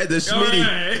 Yeah. Yeah, the Schmitty.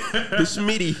 Alright. The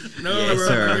Schmitty. No, Yes, bro.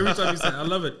 sir. Every time you say, I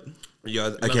love it.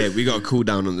 Yo, okay, we got to cool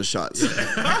down on the shots. Bottle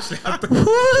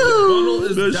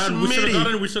is The done.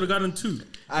 We should have gotten two.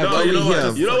 No, you know here.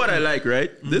 what? You know what I like,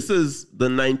 right? This is the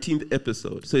 19th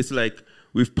episode. So it's like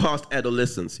we've passed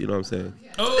adolescence, you know what I'm saying?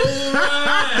 Oh,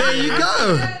 right. There you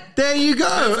go. There you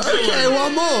go. Okay,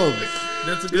 one more.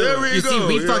 That's a good There one. we You go. see,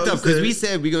 we you know fucked what up I'm because we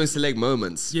saying? said we're going to select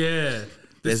moments. Yeah.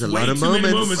 There's a way lot of too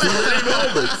many moments.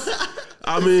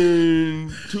 I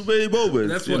mean, too many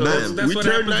moments. That's you what, know? that's we what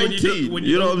turned happens 19. when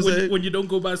you know don't- what I'm saying? when you don't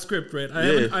go by script, right?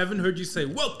 Yeah. I haven't heard you say,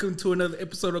 welcome to another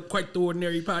episode of Quite the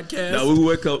Ordinary Podcast. Now we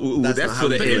work out. That's That's not for how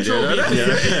the we do end. it.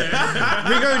 Yeah.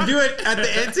 We're going to do it at the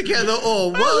end together. Oh,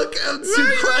 welcome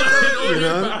to Quite, you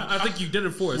know? I think you did it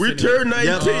for us. We anyway. turned 19.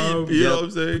 Yep. You know what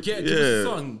I'm saying? Yeah, give us a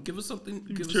song. Give us something.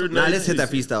 Give us Turn something. Nah, let's hit that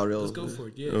freestyle real. Let's go for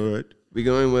it. Yeah. All right. We're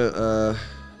going with,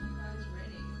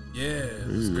 Yeah.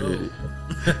 Let's go.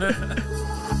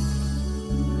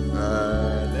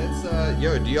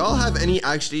 yo, do y'all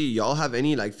have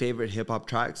any like favorite hip hop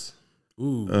tracks?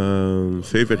 Ooh.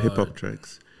 Favorite hip hop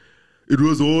tracks. It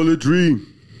was all a dream.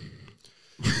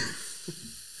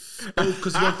 Oh,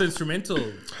 because you want the instrumental.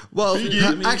 Well,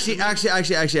 Yeah. actually, let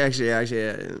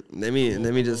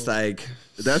me just like.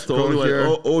 That's the scroll only one.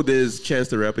 here. Oh, there's Chance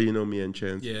the Rapper. You know me and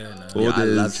Chance. Yeah. No. Oh, Yeah, I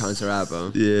there's- love Chance the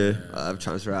Rapper. Yeah. I love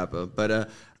Chance the Rapper, but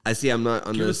I see I'm not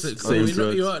on Give this. us a, same you know,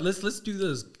 drugs. you know what, let's do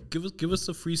this. Give us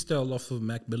a freestyle off of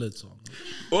Mac Miller's song.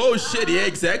 Oh shit! Yeah,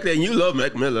 exactly. And you love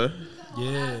Mac Miller. Yeah.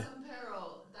 Ass on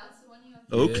peril. That's the one you have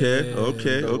to Okay. Yeah.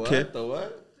 Okay. The Okay. what? The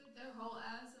what? put their whole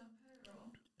ass on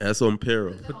peril. Ass on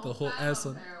peril. Put the whole ass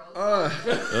on. peril. Put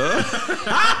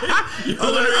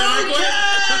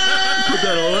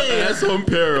that on ass on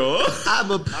peril. I'm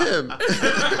a pimp.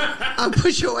 I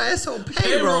put your ass on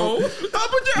payroll. I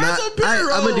put your Nah, ass on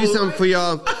peril. I'm gonna do something for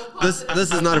y'all. This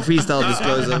is not a freestyle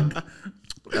disclosure.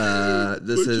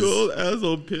 This Put is your whole ass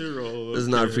on payroll. this is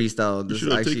not a Okay. freestyle. You This should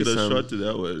is have actually taken a some. shot to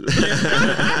that one.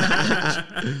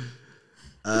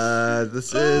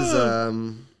 This is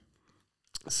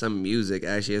some music.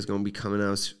 Actually, it's gonna be coming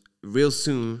out real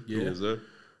soon. Yes, sir.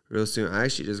 Real soon. I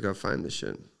actually just gotta find this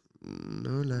shit. No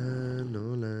lie, no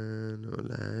lie, no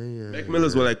lie. Mac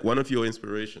Miller's were like one of your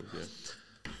inspirations.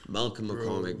 Yeah. Malcolm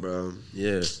McCormick, bro.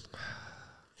 Yeah.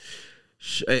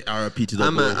 Hey, RIP to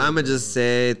that boy. I'ma just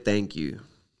say thank you.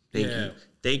 Yeah.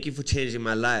 Thank you for changing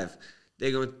my life.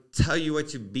 They're gonna tell you what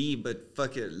to be, but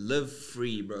fuck it, live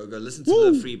free, bro. Go listen to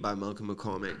 "Live Free" by Malcolm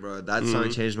McCormick, bro. That song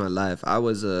changed my life. I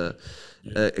was a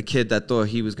kid that thought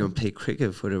he was gonna play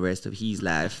cricket for the rest of his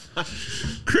life.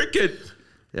 Cricket.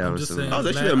 Yeah, I'm just saying. I was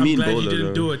I'm actually glad, a mean I'm glad bowler, you didn't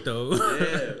though. do it though.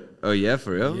 Yeah. Oh yeah,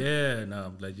 for real? Yeah, no,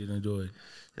 I'm glad you didn't do it.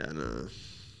 Yeah, no.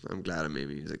 I'm glad I made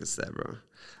music instead, bro.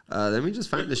 Let me just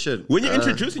find the shit. When you're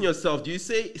introducing yourself, do you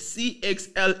say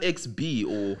CXLXB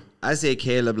or I say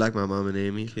Caleb like my mama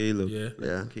named me. Caleb?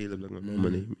 Yeah. Caleb like my mama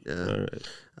name. Yeah.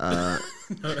 All right.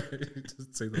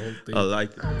 Just say the whole thing. I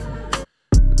like it.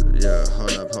 Yeah,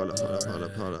 hold up.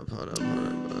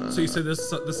 So you said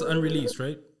this is unreleased,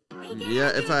 right? Yeah,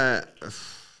 if I...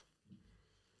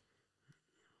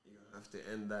 You have to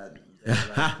end that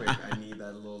right quick. I need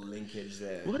that little linkage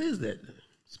there. What is that?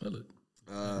 Smell it.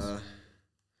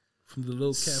 From the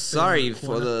little cafe. Sorry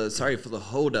for the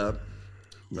hold up,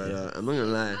 but I'm not gonna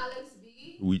lie. Alex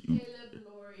B. We- Caleb,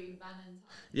 Lori, Valentine.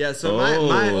 Yeah, so my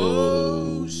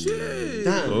Oh shit!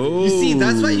 damn. Oh. You see,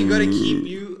 that's why you gotta keep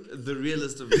you the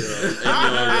realest of your. You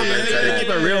gotta keep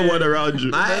a real one around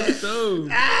you.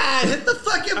 Hit the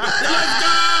fucking button.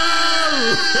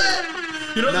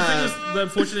 You know the thing is, the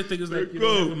unfortunate thing is that you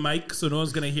don't have a mic, so no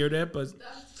one's gonna hear that. But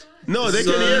No, they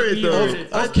So, can hear it though. hear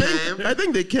it. I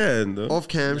think they can though. Off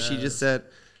cam, she just said,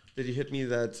 "Did you hit me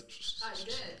that?" I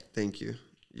did. Thank you.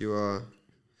 You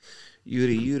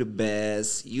the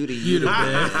best. You the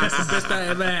best. That's the best I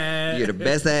ever had. You're the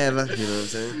best I ever. You know what I'm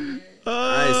saying?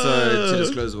 Alright, so to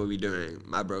disclose what we're doing,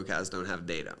 my broadcasts don't have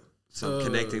data, so I'm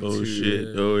connecting Oh to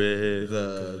shit! Oh yeah.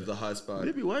 the hotspot.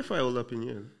 Maybe Wi-Fi all up in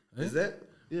here. Is that?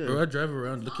 Yeah. Bro, I drive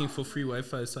around looking for free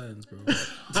Wi-Fi signs, bro.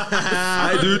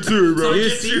 I do too, bro. You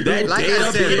see, that like data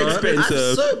I said, be bro, expensive.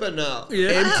 I'm sober now. Yeah.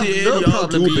 I have MTN, no y'all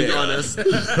problem do being better. honest.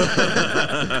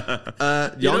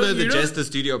 Y'all know the you know- Jester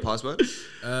Studio password?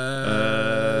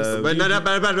 But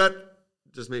no,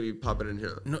 just maybe pop it in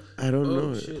here. No, I don't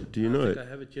know. shit. Do you know I it? think I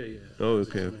have it here. Yeah. Oh,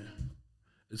 okay.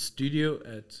 It's studio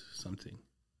at something.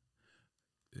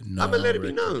 No, I'm gonna let it be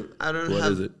record. known. I don't What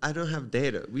have. is it? I don't have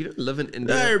data. We don't live in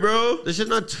India. Hey, bro. There's just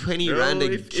not 20 Bro,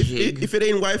 random if kids. it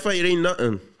ain't Wi-Fi, it ain't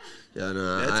nothing. Yeah,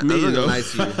 no, That's I'm me, not you gonna know. lie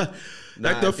to you. Like Nah,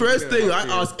 the I think first you're thing right,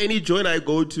 I ask any joint I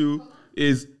go to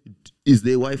is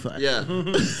there Wi-Fi? Yeah,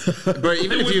 bro.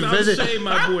 Even if you Without visit, shame,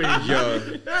 my boy. yo,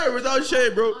 Hey, without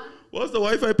shame, bro. What's the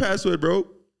Wi-Fi password, bro?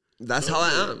 that's how I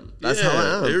am. That's how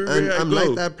I am, everywhere and I I'm go.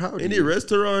 like that proud. of Any you.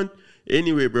 restaurant,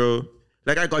 anyway, bro.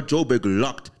 Like I got Joburg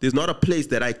locked. There's not a place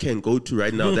that I can go to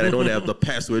right now that I don't have the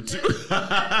password to.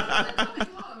 Coming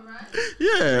home, right?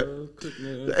 Yeah.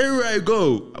 Everywhere I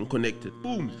go, I'm connected.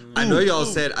 Boom. I know y'all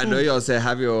said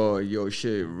have your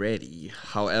shit ready.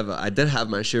 However, I did have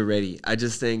my shit ready. I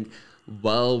just think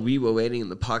while we were waiting in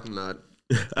the parking lot,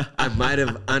 I might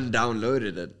have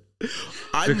undownloaded it.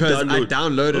 Because I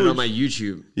downloaded it on my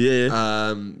YouTube.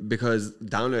 Yeah. Because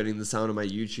downloading the sound on my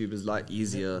YouTube is a lot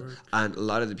easier. And a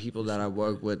lot of the people that I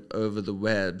work with over the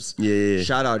webs. Yeah.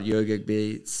 Shout out Yogic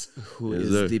Bates, who Yes,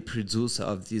 is sir. the producer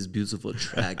of this beautiful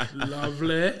track.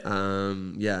 Lovely.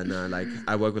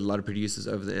 I work with a lot of producers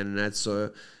over the internet.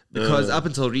 So because up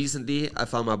until recently, I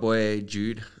found my boy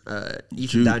Jude, Ethan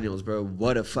Jude. Daniels, bro.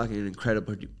 What a fucking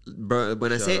incredible bro.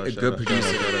 When I say a good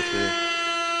producer,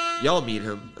 y'all meet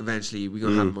him eventually. We're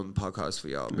gonna have him on the podcast for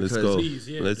y'all. Let's Because go. Please,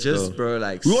 yeah. Let's just go. bro,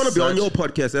 like We want to be on such- your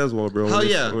podcast as well, bro. Hell when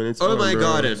yeah! it's- when it's Oh on, my bro.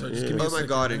 garden! So just give me a Oh my second,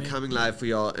 garden! right? Coming live for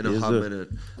y'all in a Yes, hot sir. minute.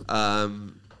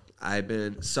 I've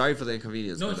been sorry for the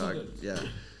inconvenience, No, my it's all dog. good.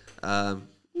 Yeah.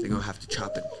 They're gonna have to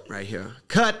chop it right here.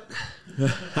 Cut.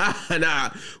 Nah,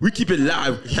 we keep it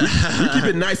live. We keep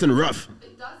it nice and rough.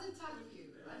 It doesn't tag you.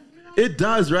 I feel like It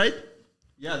does, right?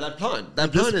 Yeah, that plant.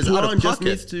 That This plant is out of just pocket.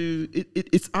 needs to.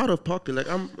 It's out of pocket. Like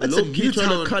I'm That's low a key trying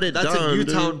Newtown. to cut it That's down. a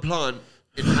Newtown dude. plant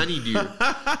in Honeydew.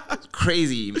 It's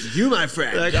crazy. You, my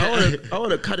friend. Like I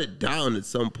want to cut it down at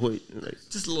some point. Like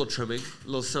just a little trimming, a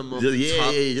little some off just, the yeah,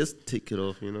 top. yeah, just take it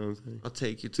off. You know what I'm saying? I'll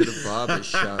take you to the barber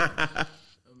shop. I'll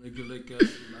make it like a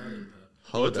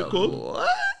Hold What's it up. called? What?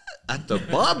 At the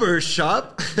barber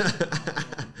shop?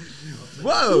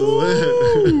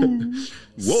 Whoa.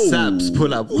 Whoa. Saps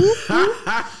pull up.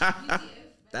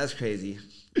 That's crazy.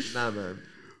 Nah, man.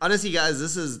 Honestly, guys,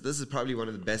 this is probably one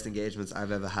of the best engagements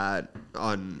I've ever had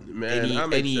on Man,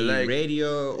 I'm any like-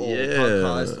 radio or Yeah.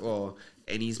 podcast or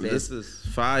any space. This is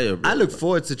fire, bro. I look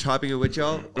forward to chopping it with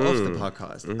y'all off the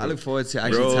podcast. I look forward to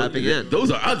actually tapping in. Those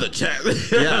are other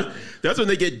chats. Yeah. That's when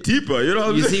they get deeper. You know what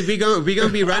I'm You saying? see, we're gonna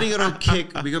be running it on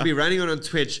Kick. We're gonna be running it on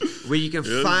Twitch, where you can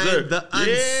Yes, find sir. the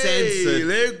Yay, uncensored.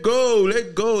 let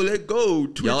go.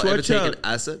 Twitch, Y'all ever watch taken out.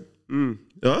 acid?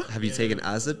 Huh? Have you taken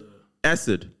acid?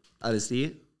 Acid.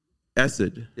 LSD?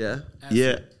 Acid. Yeah,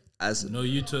 Yeah. acid. No,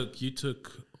 you took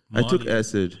I took Money.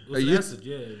 acid. It was you- acid,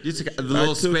 yeah. You took the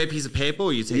little square piece of paper,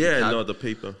 or you take Yeah, the cap? no, the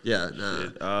paper. Yeah, nah.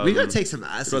 Yeah, we gotta take some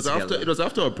acid It was after. together. It was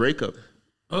after a breakup.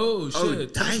 Oh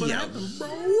shit! Tell us what damn. happened, bro.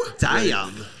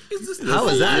 Damn. Is this How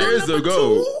was that? Years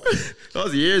ago. That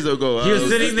was years ago. He was I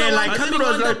sitting there like, I think it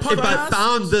was like if I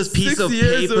found this piece 6 of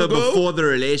years paper ago. before the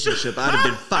relationship, I'd have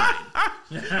been fine.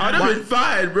 I'd have been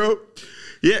fine, bro.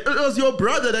 Yeah, it was your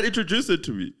brother that introduced it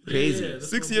to me. Crazy. Yeah, that's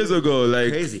 6 years ago, like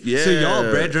Crazy. Yeah. So y'all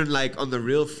brethren, like on the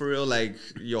real, for real, like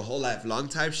your whole life long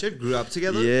type shit, grew up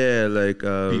together? Yeah, like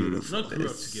Not grew up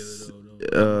together though.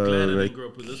 No. I'm glad I like didn't grow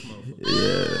up with this motherfucker.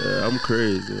 yeah, I'm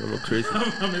crazy. I'm a crazy.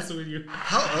 I'm messing with you.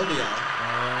 How old are y'all?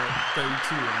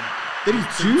 32.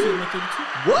 32? I'm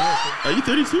 32. What? Are you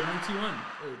 32? 91.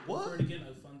 Oh, What? what? Again,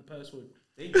 I found the password.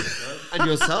 Thank you, bro. And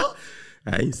yourself?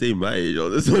 I ain't saying my age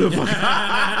on this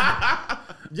motherfucker.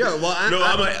 Yeah, well,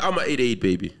 I'm a 88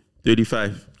 baby.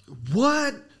 35.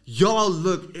 What? Y'all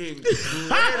look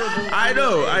incredible. I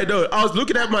know. I was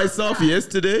looking at myself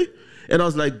yesterday, and I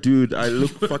was like, dude, I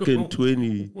look fucking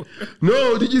 20.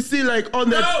 No, did you see like on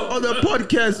that No. on the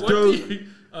podcast, What bro?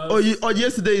 do you- On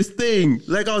yesterday's thing,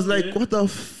 like I was like, what the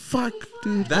fuck,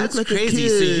 dude? I That's look like a crazy.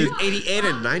 So kid. you 88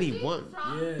 and 91.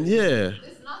 Yeah,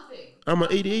 It's nothing. I'm an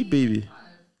 88 baby.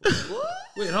 What?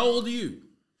 Wait, how old are you?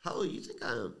 How old do you think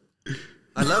I am?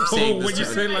 I love saying this. When you to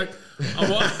say her. like,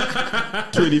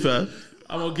 I'm 25.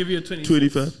 gonna give you a 20.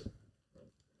 25.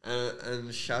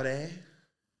 And shout out.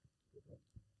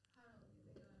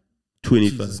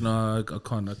 25. Jesus, no, I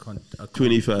can't.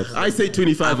 25. I say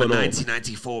 25 I'm a and all.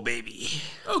 1994 baby.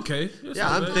 Okay. that's Yeah,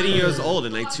 not I'm bad. 30 years old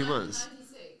in like 2 months.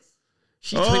 96.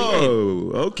 She's 28.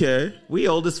 Oh, okay. We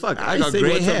old as fuck. I I got say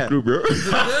gray what's hair. up, group, bro.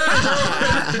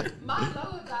 My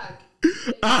lower back.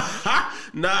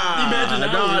 Nah, Imagine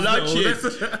nah, ours, not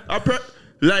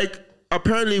though. yet.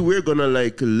 Apparently we're gonna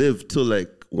like live till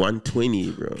like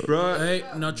 120, bro. Bro, Hey,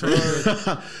 not trying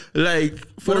to. Like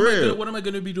for real. What am I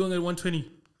gonna be doing at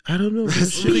 120? I don't know.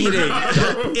 speeding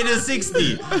in a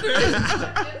 60.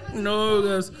 No,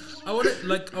 guys. I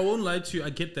won't lie to you. I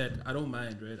get that. I don't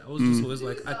mind, right? I was just always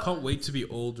like, I can't wait to be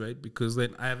old, right? Because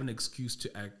then I have an excuse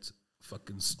to act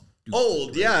fucking stupid.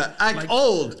 Old, yeah. Act Like,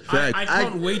 old. I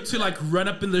can't wait to like run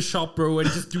up in the shop, bro, and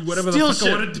just do whatever Steal the fuck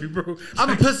shit. I want to do, bro.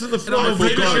 I'm pissing the floor I'm before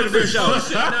afraid going of to the shit.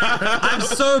 show. I'm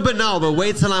sober now, but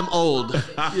wait till I'm old.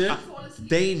 Yeah.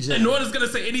 Danger. And no one is gonna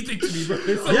say anything to me, bro.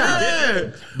 It's like,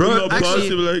 Yeah, Bro, My boss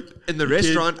actually, will be like, in the "You can't-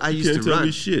 restaurant I you used can't to tell run.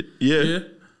 me shit. Yeah. yeah.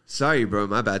 Sorry, bro.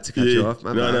 My bad to cut Yeah. you off.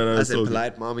 My No, bad. no, no, I it's all said, good.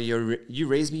 polite, mama, you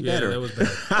raised me Yeah, better. that was bad.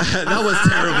 That was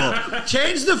terrible.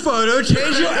 Change the photo.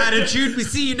 Change your attitude. We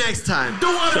see you next time.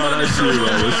 Don't want Shout out to you,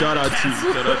 man. Shout out to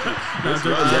you.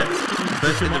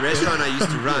 But in the restaurant I used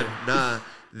to run,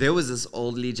 there was this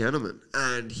elderly gentleman,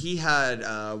 and he had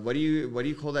what do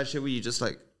you call that shit where you just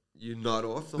like you nod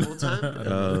off the whole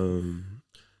time?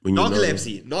 When you know-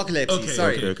 Narcolepsy. Okay,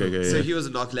 Sorry. okay, So yeah. he was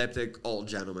a narcoleptic old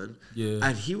gentleman. Yeah.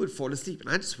 And he would fall asleep. And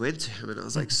I just went to him and I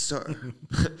was like, sir,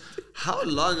 how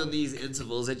long are these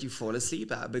intervals that you fall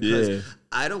asleep at? Because Yeah.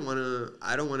 I don't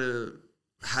wanna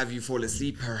have you fall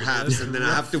asleep perhaps and then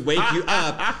I have to wake you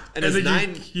up and it's then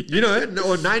 9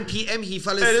 or 9 p.m. he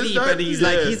fell it's asleep not- and he's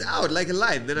like yeah. he's out like a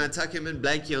light. Then I tuck him in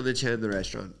blankie on the chair in the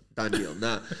restaurant. Done deal.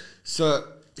 Nah. So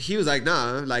he was like,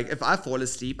 nah, like if I fall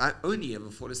asleep, I only ever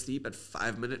fall asleep at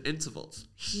 5-minute intervals.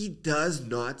 He does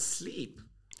not sleep.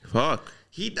 Fuck.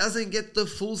 He doesn't get the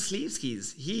full sleep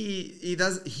skis. He's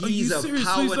a you serious? So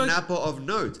power he's like- napper of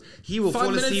note. He will 5 fall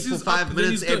minutes, asleep for he's 5 up, then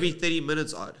minutes he's good. every 30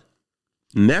 minutes odd.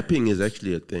 Napping is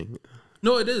actually a thing.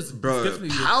 No, it is, Bro, It's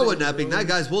definitely a power thing, napping, bro. that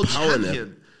guy's world Power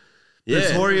champion. Yeah.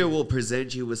 Victoria will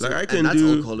present you with some, Like, I and can that's do-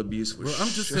 alcohol abuse for Bro, I'm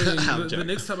just sure. saying, I'm the joking.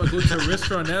 next time I go to a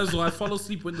restaurant as well, I fall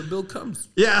asleep when the bill comes.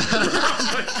 Yeah, So,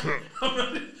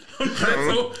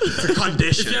 it's a if you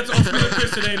condition. had to offer me a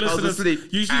question, hey, listen, asleep.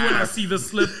 usually when I see the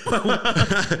slip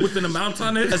with an amount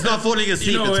on it, It's not falling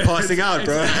asleep, know, it's passing out,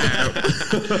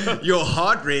 bro. Your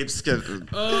heart rate's gonna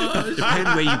depend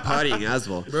where you partying as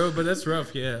well. bro, but that's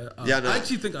rough, yeah. Yeah, no. I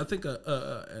actually think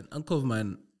an uncle of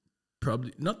mine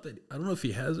probably, not that, I don't know if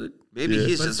he has it. Maybe Yeah.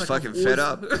 he's But just it's like fucking I've fed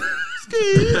always-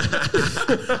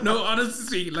 up. No,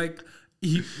 honestly, like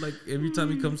he, like every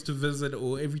time he comes to visit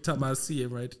or every time I see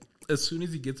him, right, as soon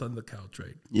as he gets on the couch,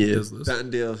 right, he Yeah. does this. Done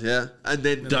deal, yeah. And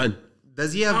then Done.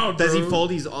 Does he have? Oh, does he bro.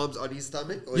 fold his arms on his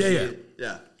stomach? Or Yeah, is yeah. he-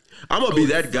 yeah. I'm gonna be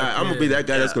that guy. I'm gonna be that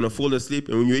guy that's Yeah. gonna fall asleep,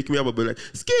 and when you wake me up, I'll be like,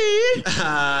 ski.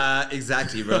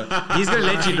 Exactly, bro. He's gonna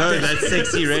let you know that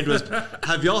Sexy Red was.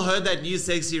 Have y'all heard that new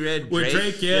Sexy Red With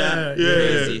Drake, yeah.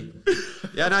 crazy.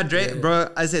 Yeah, no, Drake, bro.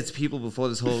 I said to people before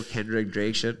this whole Kendrick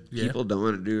Drake shit. Yeah. People don't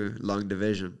want to do long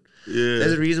division.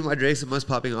 There's a reason why Drake's the most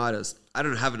popping artist. I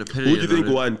don't have an opinion. Who do you think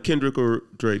on it. won, Kendrick or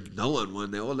Drake? No one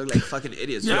won. They all look like fucking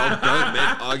idiots. You're all grown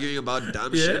men arguing about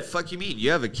dumb shit. Fuck you mean?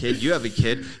 You have a kid.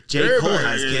 J. Cole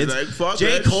has kids. Like, fuck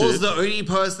J. that Cole's shit. the only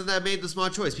person that made the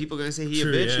smart choice. People are gonna say he a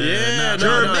bitch. Yeah,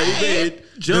 Jermaine.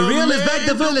 The real is back.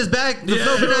 The full is back. The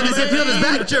flow bananas and pill is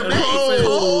back. Jermaine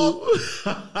Cole.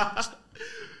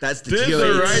 That's the This GOAT.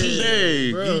 the right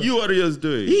day. You what are you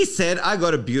doing? He said, "I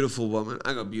got a beautiful woman.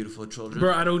 I got beautiful children.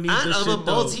 Bro, I don't need and this I'm shit, a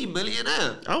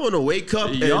multi-millionaire." I want to wake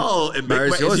up Y'all and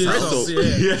embarrass make my yourselves.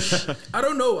 espresso. Yeah. I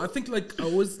don't know. I think like I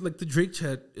was like the Drake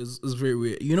chat is very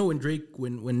weird. You know when Drake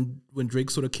when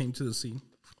Drake sort of came to the scene,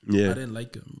 I Yeah. didn't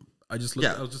like him. I just looked.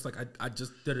 Yeah. I was just like I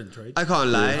just didn't, right? I can't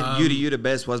lie. You the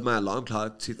best was my alarm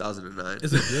clock. 2009.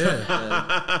 Is it?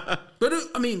 Yeah. But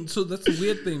I mean, so that's a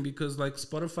weird thing because like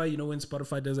Spotify, you know, when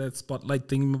Spotify does that spotlight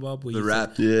thing about where The you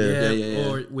rap. say- Yeah.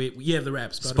 Or wait, the rap.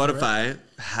 Rap. Spotify,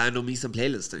 handle me some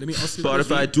playlisting. Let me ask you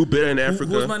Spotify, do better in Who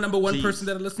Africa. was my number one Please. person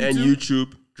that I listened and to?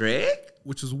 YouTube. Drake?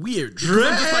 Which is weird. Because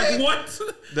I'm just like, what?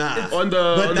 Nah. On the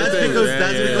But on that's the thing. because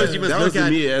Yeah. you must That look was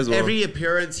at me as well. every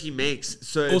appearance he makes.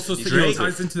 So Also, if so Drake,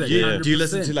 ties into that. Yeah. do you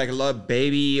listen 100%. to like a lot of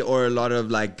Baby or a lot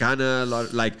of like Ghana, a lot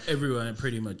of, like Everyone,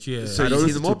 pretty much, yeah. so I you don't see the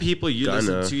listen more to people you Ghana.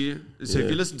 listen to. So if Yeah.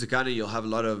 you listen to Ghana, you'll have a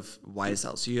lot of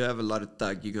YSL. So you have a lot of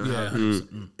Thug. You're gonna Yeah, have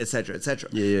 100%. etc. etc.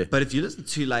 Yeah. But if you listen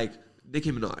to like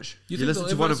Nicki Minaj, you think listen they'll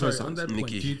to one ever- of her sorry, on songs. that point,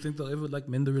 Nicki. do you think they'll ever like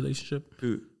mend the relationship?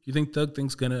 Who? You think Thug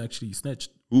Think's gonna actually snitch?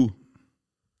 Who?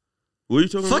 What are you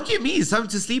talking Fuck you, me. Something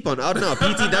to sleep on. I don't know.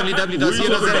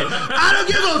 PTWW.co.za. I don't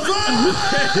give a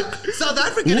fuck. South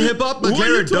African hip hop. Who are you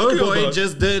Maclaren talking Doughboy about?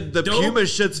 just did the Dope. Puma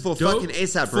shits for Dope. fucking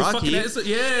ASAP For Rocky. fucking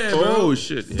yeah, bro. Oh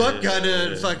shit. Fuck Ghana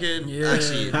and fucking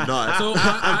actually not. So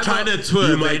I'm trying to tour.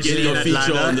 You might get eventually your in feature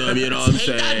Atlanta. on them, you know what I'm Take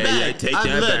saying? that back. Yeah, take I'm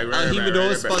that lit. back. Run it Ahimado back,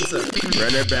 run it sponsor. back.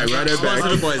 Run it back, run it Sponsor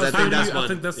the back. boys. I think that's I one.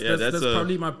 think that's Yeah, that's that's a-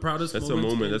 probably my proudest that's a moment.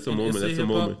 moment, that's a in moment, SA that's a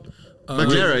hip-hop. moment.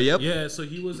 Maclaren, yep. Yeah, so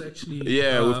he was actually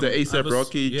Yeah, with the I ASAP was-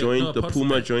 Rocky yeah, joint, no, the apart from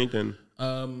Puma that, joint, and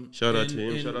shout out to him.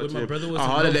 and Shout out when to my him. brother was I in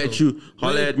hollered at Melville. you.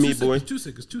 Holler at me, boy. It's too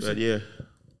sick. But yeah.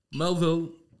 Melville,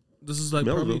 this is like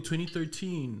Melville. probably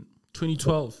 2013,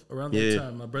 2012, around that Yeah.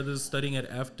 time. My brother's studying at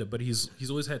AFTER, but he's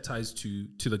always had ties to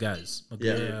the guys. Like,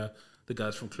 Yeah. the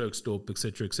guys from Clerksdorp,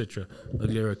 etc., etc.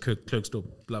 Maglera, Clerksdorp,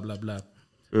 blah, blah, blah.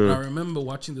 And I remember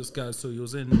watching this guy. So he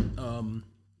was in,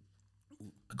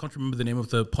 I can't remember the name of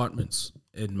the apartments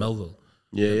in Melville.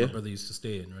 Yeah, that yeah. My brother used to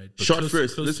stay in, right? But Shot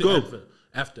first. Let's to go.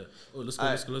 After. Oh, let's go.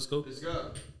 Let's go.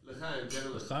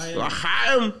 Chaim.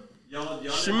 Laham.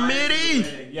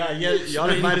 Schmitty. Yeah, y'all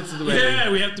invited to the wedding. Yeah,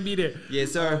 we have to be there.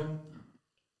 Yes, sir.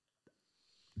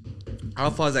 How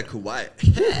far is that Kuwait?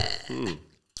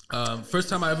 First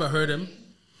time I ever heard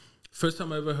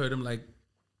him like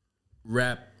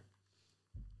rap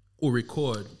or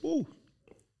record Ooh.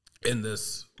 in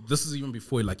this is even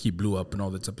before like he blew up and all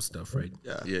that type of stuff, right?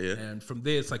 Yeah. Yeah, yeah. And from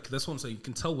there, it's like that's what I'm saying. You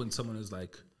can tell when someone is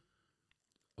like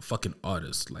a fucking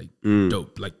artist, like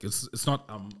dope. Like it's not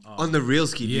On the real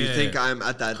ski, do you Yeah. think I'm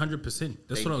at that? 100%. That's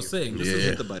Thank what I was you. saying. This is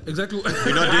hit the button. Exactly.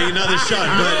 You're not doing another shot,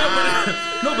 but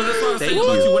No, but that's what I'm saying Thank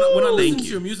about you. you. When I listen Thank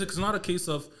to your music, it's not a case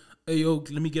of, hey, yo,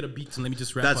 let me get a beat and let me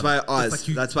just rap. That's on why it. I It's asked.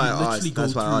 you- That's why you I asked. literally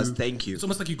That's go why I asked. through- Thank you. It's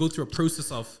almost like you go through a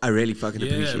process of I really fucking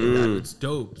appreciate yeah, that. it's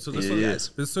dope. So that's Yeah, what yes.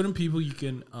 there's certain people you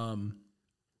can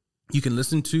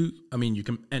listen to. I mean, you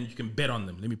can bet on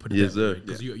them. Let me put it Yes, that way, sir.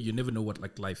 because you never know what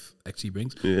like life actually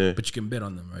brings. Yeah. But you can bet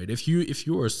on them, right? If you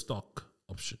were a stock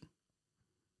option,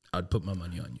 I'd put my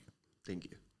money on you. Thank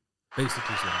you.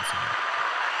 Basically, is what I'm saying.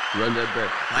 Run that back.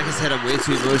 Like I said, I'm way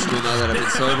too emotional now that I've been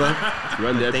sober.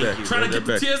 Run that Thank back. you. Trying Run to that get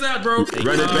the back. tears out, bro. Run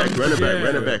it back. Run it back. Yeah.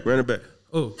 Run it back. Run it back.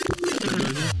 Oh,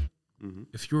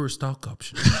 if you're a stock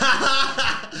option,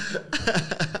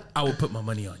 I will put my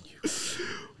money on you.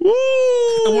 Woo!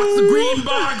 And watch the green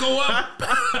bar go up.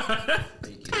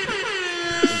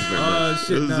 Oh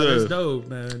shit, Yes, nah, sir. that's dope,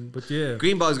 man. But yeah,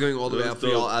 Green bar is going all the way That's up for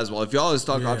dope. y'all as well. If y'all are a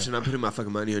stock Yeah. option, I'm putting my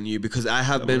fucking money on you because I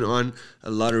have been on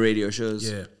a lot of radio shows.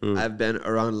 Yeah. I've been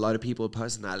around a lot of people with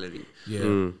personality.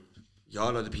 yeah.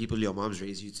 Y'all are the people your moms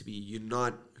raised you to be. You're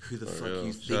not who the fuck real.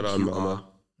 you think Shout out, you mama.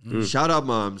 are. Shout out,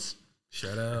 moms.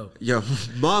 Shout out. Yo,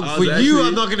 mom, I for was you, actually-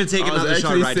 I'm not going to take I was another shot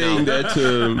actually right saying now.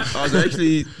 that. I was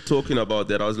actually talking about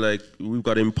that. I was like, we've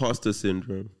got imposter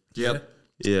syndrome. Yep.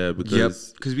 Yeah, Yep.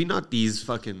 because Because we're not these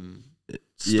fucking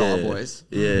star Yeah. boys.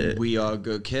 Yeah. We are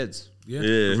good kids. Yeah.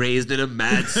 yeah. Raised in a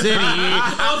mad city.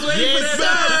 I was waiting for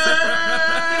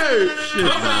that.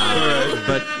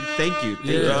 But thank you. Thank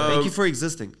you. Yeah. Thank you for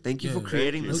existing. Thank you for Yeah.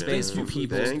 creating Thank the you, space man. for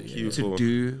people Thank you to for-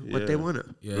 do what they yeah. want to.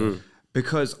 Yeah.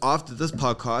 Because after this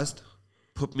podcast,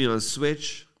 put me on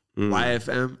Switch,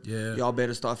 YFM. Yeah. Y'all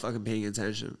better start fucking paying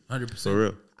attention. 100%. For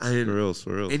real. And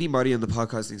For real. anybody in the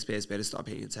podcasting space better start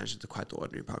paying attention to Quite the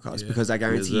Ordinary podcast because I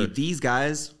guarantee you these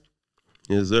guys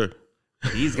Yes, sir.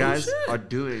 are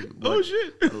doing what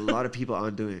a lot of people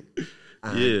aren't doing.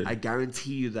 And I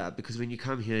guarantee you that because when you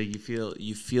come here, you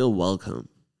feel welcome.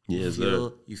 Yes,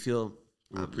 sir. You feel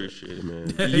I appreciate it,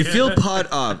 man. you feel part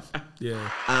of. Yeah.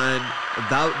 And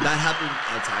that happens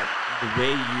outside. The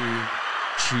way you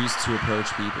choose to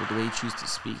approach people, the way you choose to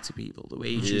speak to people, the way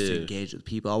you choose to engage with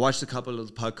people. I watched a couple of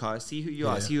the podcasts, see who you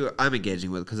are, see who I'm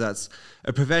engaging with, because that's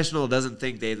a professional doesn't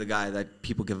think they're the guy that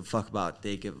people give a fuck about.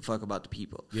 They give a fuck about the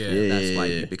people. That's why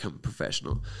you become a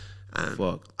professional.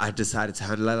 And I decided to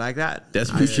handle it like that.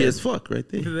 That's preachy as fuck right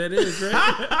there. That is,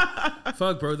 right?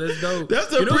 Fuck, bro, that's dope.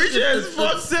 That's a preachy as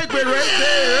fuck segment right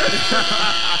there.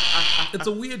 It's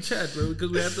a weird chat, bro,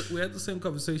 because we had the same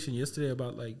conversation yesterday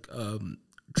about like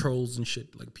trolls and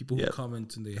shit, like people who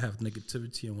comment and they have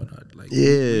negativity and whatnot. Like,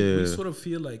 we sort of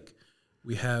feel like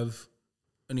we have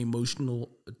an emotional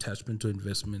attachment to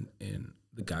investment in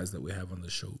the guys that we have on the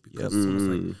show because it's almost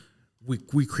like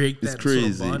we create that sort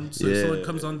of bond. So if someone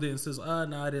comes on there and says,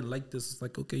 "No, I didn't like this," it's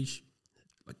like, okay,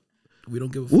 like we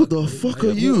don't give a fuck. What the fuck are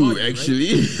you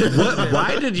actually? Right?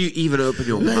 Why did you even open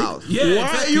your mouth?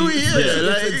 Why are you here?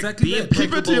 Like, exactly be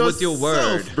impeccable with your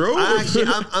word, bro. I'm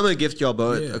gonna gift y'all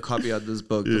both a copy of this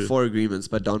book, The Four Agreements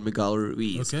by Don Miguel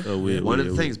Ruiz. Okay. One of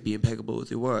the things, be impeccable with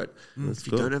your word. If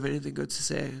you don't have anything good to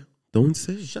say, don't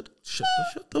say. Shut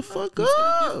the fuck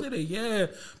up. Yeah,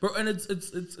 bro, and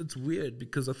it's weird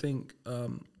because I think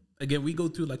again we go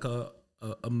through like a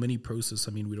mini process.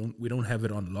 I mean, we don't have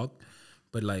it on lock,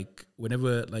 but like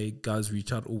whenever like guys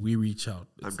reach out or we reach out,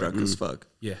 I'm drunk as fuck.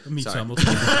 Yeah, me too. I'm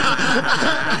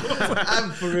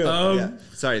for real.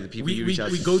 Sorry, the people you reach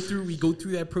out. We go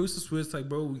through that process where it's like,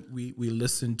 bro, we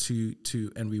listen to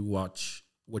and we watch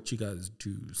what you guys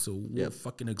do. So we're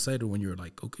fucking excited when you're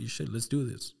like, okay, shit, let's do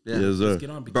this. Yeah. Yes, sir. Let's get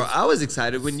on. Bro, I was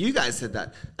excited when you guys said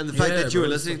that. And the fact that you were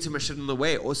listening to my shit on the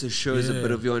way also shows a bit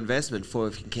of your investment for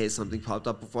if in case something popped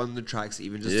up with one of the tracks,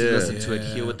 even just to listen to it,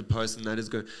 hear what the person that is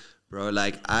going. Bro,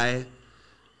 let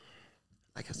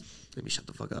me shut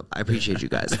the fuck up. I appreciate you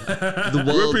guys. The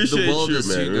world is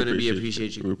going to be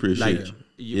appreciating you. We appreciate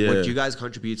you. What you guys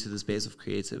contribute to the space of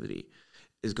creativity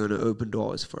is going to open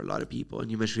doors for a lot of people.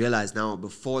 And you must realize now,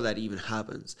 before that even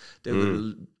happens, they're going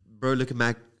to, bro, look at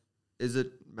Mac, is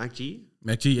it Mac G?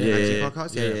 Mac G, Mac G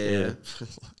podcast? Yeah.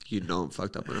 You know I'm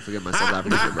fucked up when I forget my South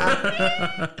African, bro.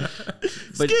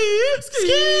 But ski!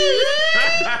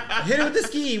 Hit it with the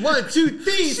ski. 1, 2,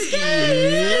 3, ski!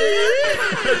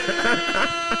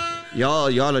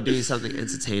 Y'all are doing something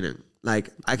entertaining.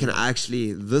 Like, I can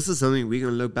actually, this is something we're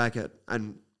going to look back at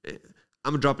and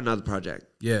I'm gonna drop another project.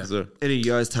 Yeah. Sir. In a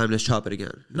year's time, let's chop it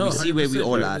again. No, we see where we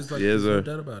all at. Like, yes, sir. No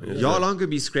doubt about it. Y'all aren't gonna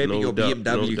be scraping your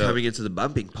BMW coming into the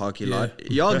bumping parking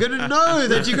lot. Y'all gonna know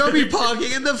that you're gonna be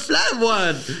parking in the flat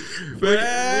one.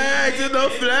 Back to the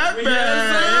flat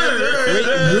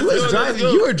man. Who was driving?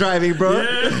 You were driving, bro.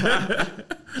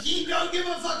 He don't give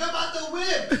a fuck about the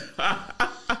whip.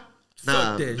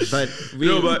 Nah, but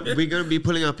we're gonna be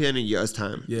pulling up here in a year's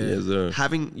time. Yes, sir.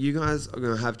 You guys are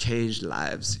gonna have changed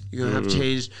lives. You're gonna have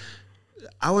changed.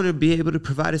 I want to be able to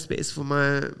provide a space for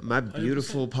my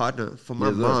beautiful partner, for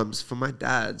my moms, for my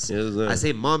dads. Yes, sir. I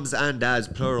say moms and dads,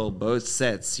 plural, both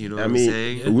sets. You know what I'm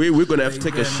saying? We're gonna have to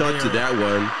take a shot to that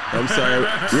one. I'm sorry,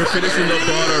 we're finishing the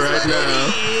bottle right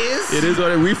now. It is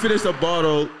what we finished the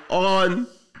bottle on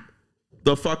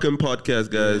the fucking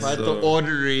podcast, guys. But the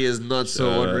ordinary is not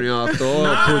so ordinary after all.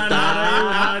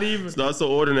 Not even. It's not so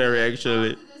ordinary,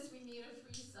 actually. After this, we need a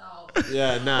freestyle.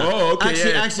 Yeah, nah. Oh,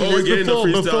 okay. Actually,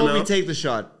 before we take the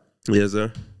shot, yes,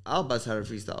 sir. I'll bust out a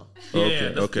freestyle.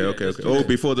 Okay. Oh,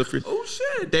 before the free. Oh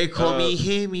shit! They call me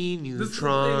Hemi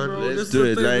Neutron. Let's do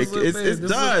it. Like it's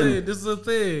done. This is a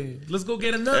thing. Let's go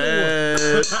get another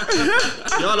one.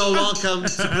 Y'all are welcome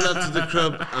to pull up to the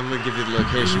crib. I'm gonna give you the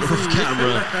location off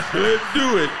camera. Let's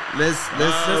do it. Let's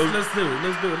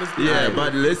do it. Yeah,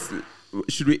 but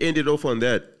should we end it off on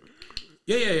that?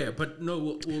 Yeah. But no,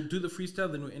 we'll do the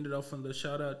freestyle. Then we'll end it off on the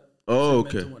shout out. Oh,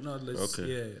 okay.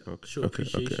 Show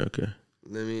appreciation. Okay.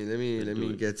 Let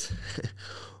me get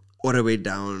all the way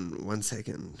down. One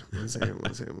second.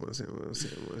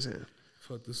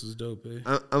 Fuck, this is dope, eh?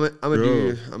 I'm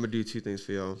gonna do two things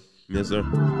for y'all. Yes, sir.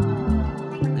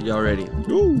 Y'all ready?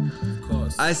 Ooh. Of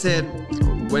course. I said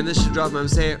when this shit drop, I'm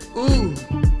saying, ooh,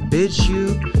 bitch,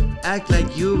 you act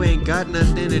like you ain't got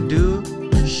nothing to do.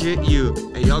 Shit, you.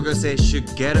 And y'all gonna say,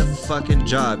 should get a fucking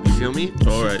job. You feel me?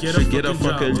 All right. Should get a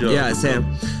fucking job. Yeah, I said,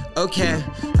 okay,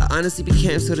 honestly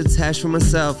became so detached from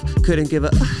myself. Couldn't give a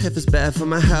if it's bad for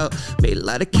my health. Made a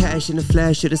lot of cash in the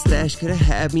flash of the stash. Could've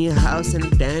had me a house and a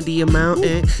dandy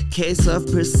mountain. Case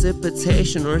of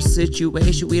precipitation or a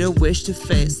situation we don't wish to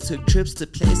face. Took trips to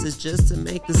places just to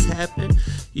make this happen.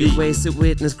 You wasted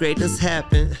witness greatness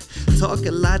happen. Talk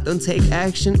a lot, don't take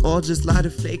action. All just lot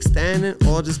of fake standing.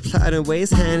 All just plotting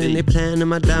ways handing. They planning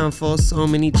my downfall. So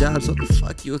many jobs, what the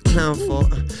fuck you a clown for?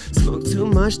 Smoke too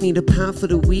much, need a pound for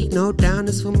the week. No down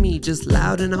is for me, just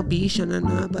loud and I'll be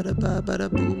sha-na-na, bada-ba,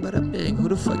 bada-boom, bada-bang. Who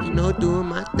the fuck you know doing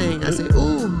my thing? I say,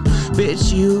 ooh,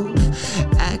 bitch, you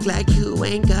act like you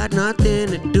ain't got nothing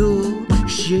to do.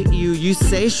 Shit, you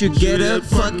say should get a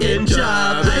fucking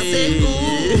job. I say,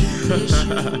 ooh,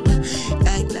 bitch, you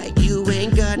act like you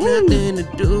ain't got nothing to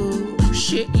do.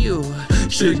 Shit, you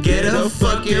should get a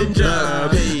fucking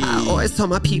job. I always tell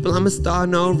my people I'm a star,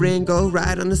 no Ringo.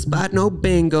 Ride on the spot, no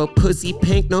bingo. Pussy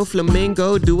pink, no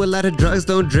flamingo. Do a lot of drugs,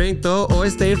 don't drink though.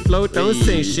 Always stay afloat, don't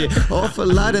sing shit. Off a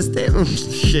lot of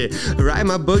shit. Write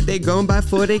my book, they gon' buy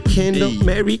for they Kindle.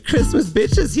 Merry Christmas,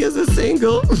 bitches, here's a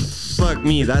single. Fuck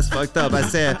me, that's fucked up. I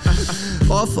said,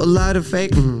 off a lot of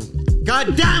fake.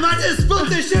 God damn, I just spilled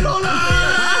this shit all over. I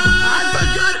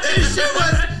forgot this shit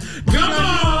was. Come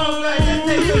on, let's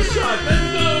take a shot.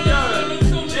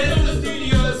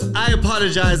 I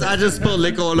apologize. I just spilled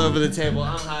liquor all over the table.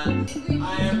 I'm hot. I'm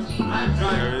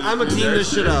drunk. I'm gonna clean this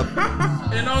shit up.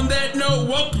 And on that note,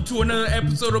 welcome to another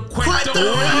episode of Quite the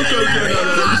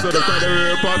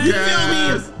Podcast. You feel me?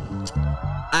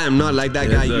 I am not like that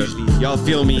guy usually. Y'all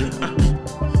feel me?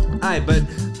 Alright, but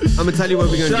I'm gonna tell you what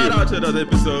we're gonna do. Shout out to another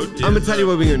episode. I'm gonna tell you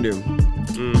what we're gonna do.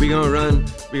 We're gonna run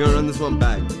this one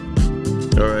back.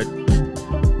 Alright.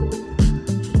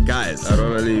 Guys. I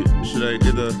don't really. Should I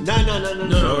get the.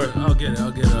 No. I'll get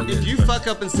it. If you fuck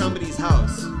up in somebody's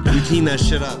house, we clean that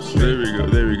shit up. There we go.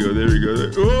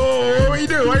 Oh, what are you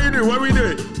doing? What are we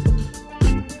doing?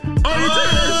 Oh, you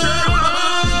taking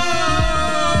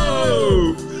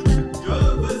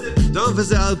that shit? Don't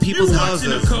visit other people's houses.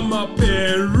 You watching it come up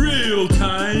in real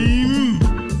time.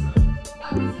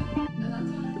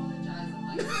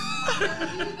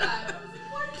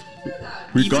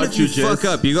 We Even got if you, you Jess. fuck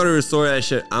up, you gotta restore that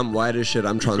shit. I'm white as shit.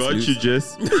 I'm translucent. Got you,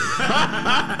 Jess.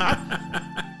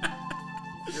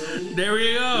 There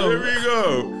we go. There we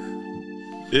go.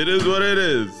 It is what it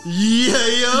is. Yeah.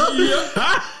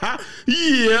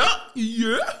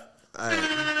 Alright.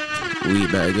 We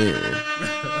back in.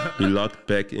 We locked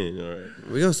back in. All right.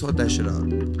 We gonna sort that shit out.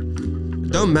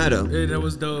 Don't matter. Hey, that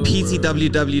was dope.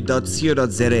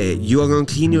 ptww.co.za. You are gonna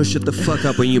clean your shit the fuck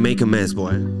up when you make a mess,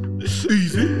 boy. Clean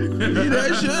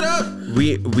that shit up.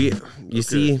 You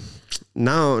see,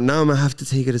 now I'm gonna have to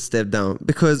take it a step down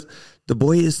because the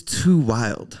boy is too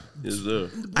wild. Yes, sir.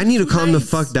 I need to calm the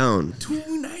fuck down. Too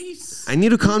nice. I need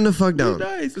to calm the fuck down.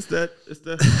 Nice. It's that.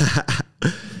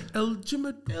 I'm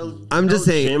just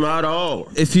saying, Came out all.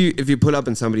 if you pull up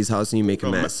in somebody's house and you make a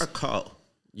Come mess, a call.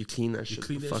 you clean that shit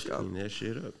the fuck up. Clean that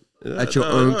shit up. At your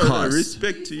own cost.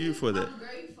 Respect to you for that. I'm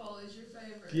grateful is your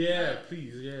favorite. Yeah,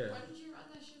 please, yeah. Why did you run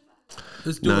that shit back?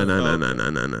 Let's do it.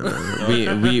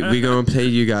 No. We gonna play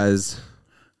you guys.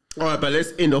 All right, but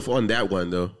let's end off on that one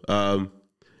though.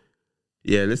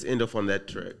 Yeah, let's end off on that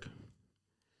track.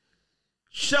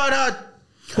 Shout out,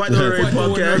 Quite the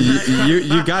Podcast.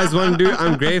 You guys want to do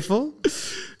I'm Grateful?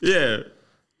 Yeah.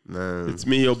 Man. It's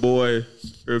me, your boy,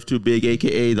 Earth Too Big,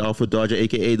 aka the Alpha Dodger,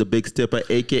 aka the Big Stepper,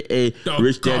 aka The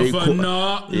Rich Daddy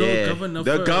Governor.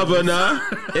 The Governor,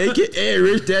 aka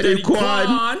Rich Daddy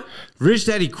Quan. Rich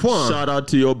Daddy Quan. Shout out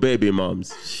to your baby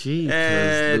moms. Jesus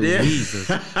And Louises.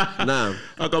 Nah,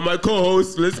 I got my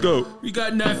co-host. Let's go. We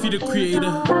got Naffy the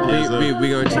creator. we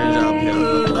gonna change it up here.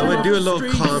 I'm gonna do a little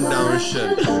calm down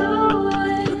shit.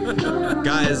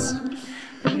 Guys,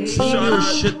 clean your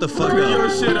shit the fuck Clean your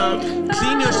up. shit up.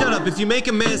 Clean your shit up. If you make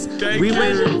a mess, Thank we you.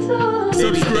 win.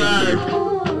 Baby,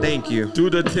 Subscribe. Thank you. Do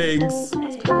the things.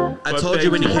 I told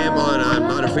you when you came on, I'm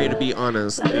not afraid to be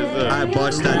honest. sir. I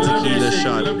botched that tequila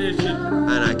shot Love that shit. and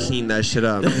I cleaned that shit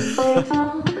up. So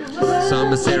I'm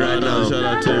gonna say right now, Shout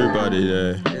out to everybody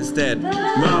there. instead,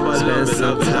 Mama, spend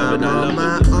some time on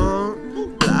my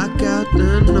own, block out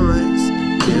the noise,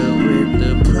 deal with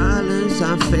the problems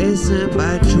I'm facing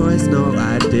by choice. No,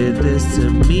 I did this to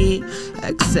me,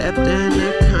 accepting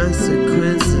the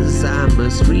consequences. I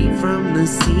must reap from the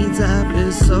seeds I've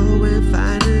been sowing.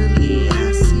 Finally,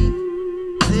 I see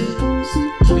things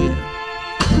clear.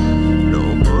 No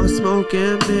more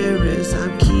smoking mirrors.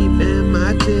 I'm keeping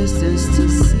my distance to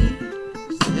see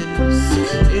things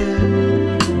clear.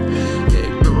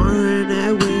 Ignoring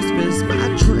that whispers, my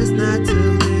choice not to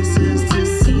listen to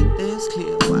see things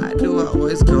clear. Why do I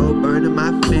always go burning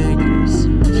my fingers?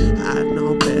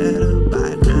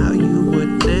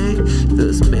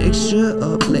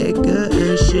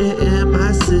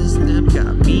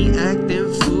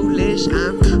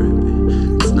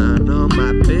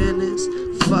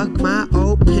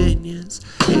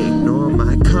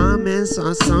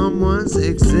 on someone's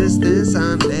existence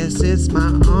unless it's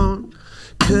my own.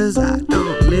 Cause I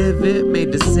don't live it,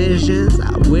 make decisions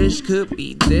I wish could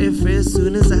be different.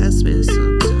 Soon as I spend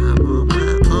some time on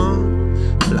my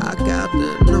own, block out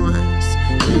the noise,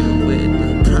 deal with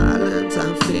the problems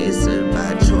I'm facing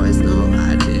by choice. No,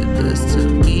 I did this to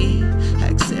me,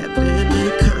 accepting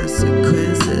the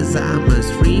consequences I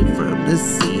must reap from the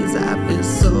seeds I've been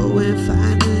sowing.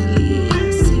 Finally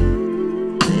I see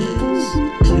things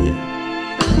clear.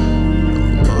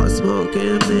 No more smoke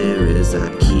and mirrors,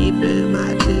 I'm keeping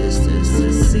my distance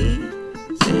to see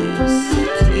things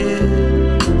clear.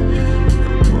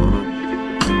 No more.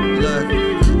 Look,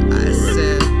 I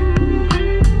said,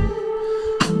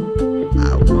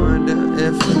 I wonder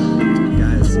if,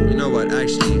 guys, you know what?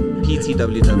 Actually,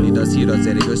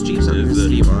 ptww.co.za, go stream something to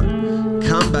sleep on.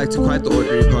 Come back to Quite the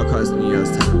Ordinary podcast in a year's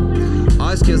time.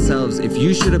 Ask yourselves if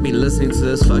you should have been listening to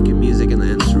this fucking music in the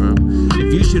interim,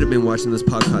 if you should have been watching this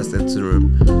podcast in the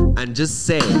interim, and just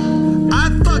say, I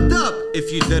fucked up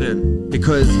if you didn't.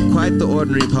 Because Quite the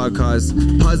Ordinary podcast,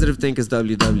 Positive Thinkers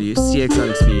WW,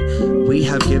 CXLXB, we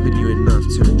have given you enough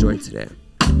to enjoy today.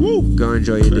 Woo. Go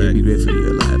enjoy your day, be grateful you're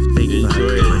alive. Thank you for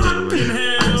having me, my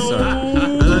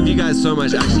gentlemen. I love you guys so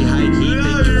much. Actually, hi Key,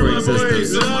 thank you for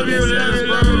existence. Love you,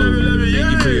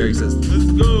 thank you for your existence.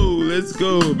 Let's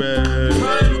go, man.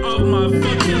 Time of my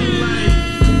fucking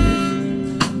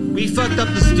life. We fucked up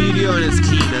the studio and it's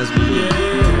clean as we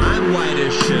I'm white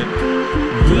as shit.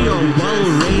 We are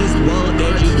well-raised,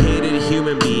 well-educated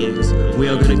human beings. We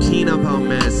are gonna clean up our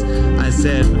mess. I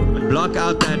said, block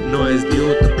out that noise, deal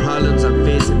with the problems I'm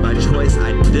facing by choice.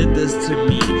 I did this to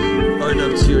me. Own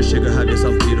up to your sugar, have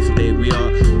yourself a beautiful day. We are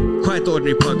Quite the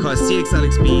Ordinary podcast,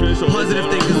 CXLXB, Positive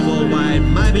Thinkers Worldwide,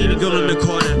 my baby girl in the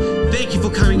corner. Thank you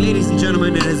for coming, ladies and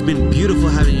gentlemen. It has been beautiful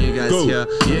having you guys here.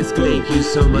 Yes, go. Thank you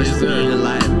so much for being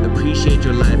alive. Appreciate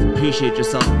your life, appreciate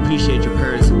yourself, appreciate your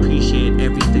parents, appreciate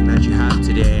everything that you have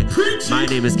today. My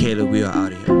name is Caleb. We are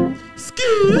out of here.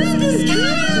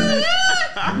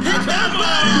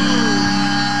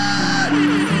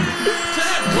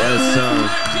 Yes,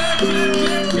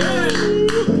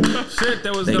 Shit,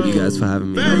 that was thank you guys for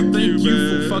having me. Thank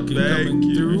you for fucking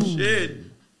coming through. Shit.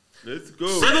 Let's go.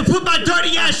 I'm gonna put my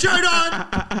dirty ass shirt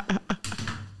on.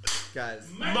 Guys.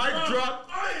 Mic drop.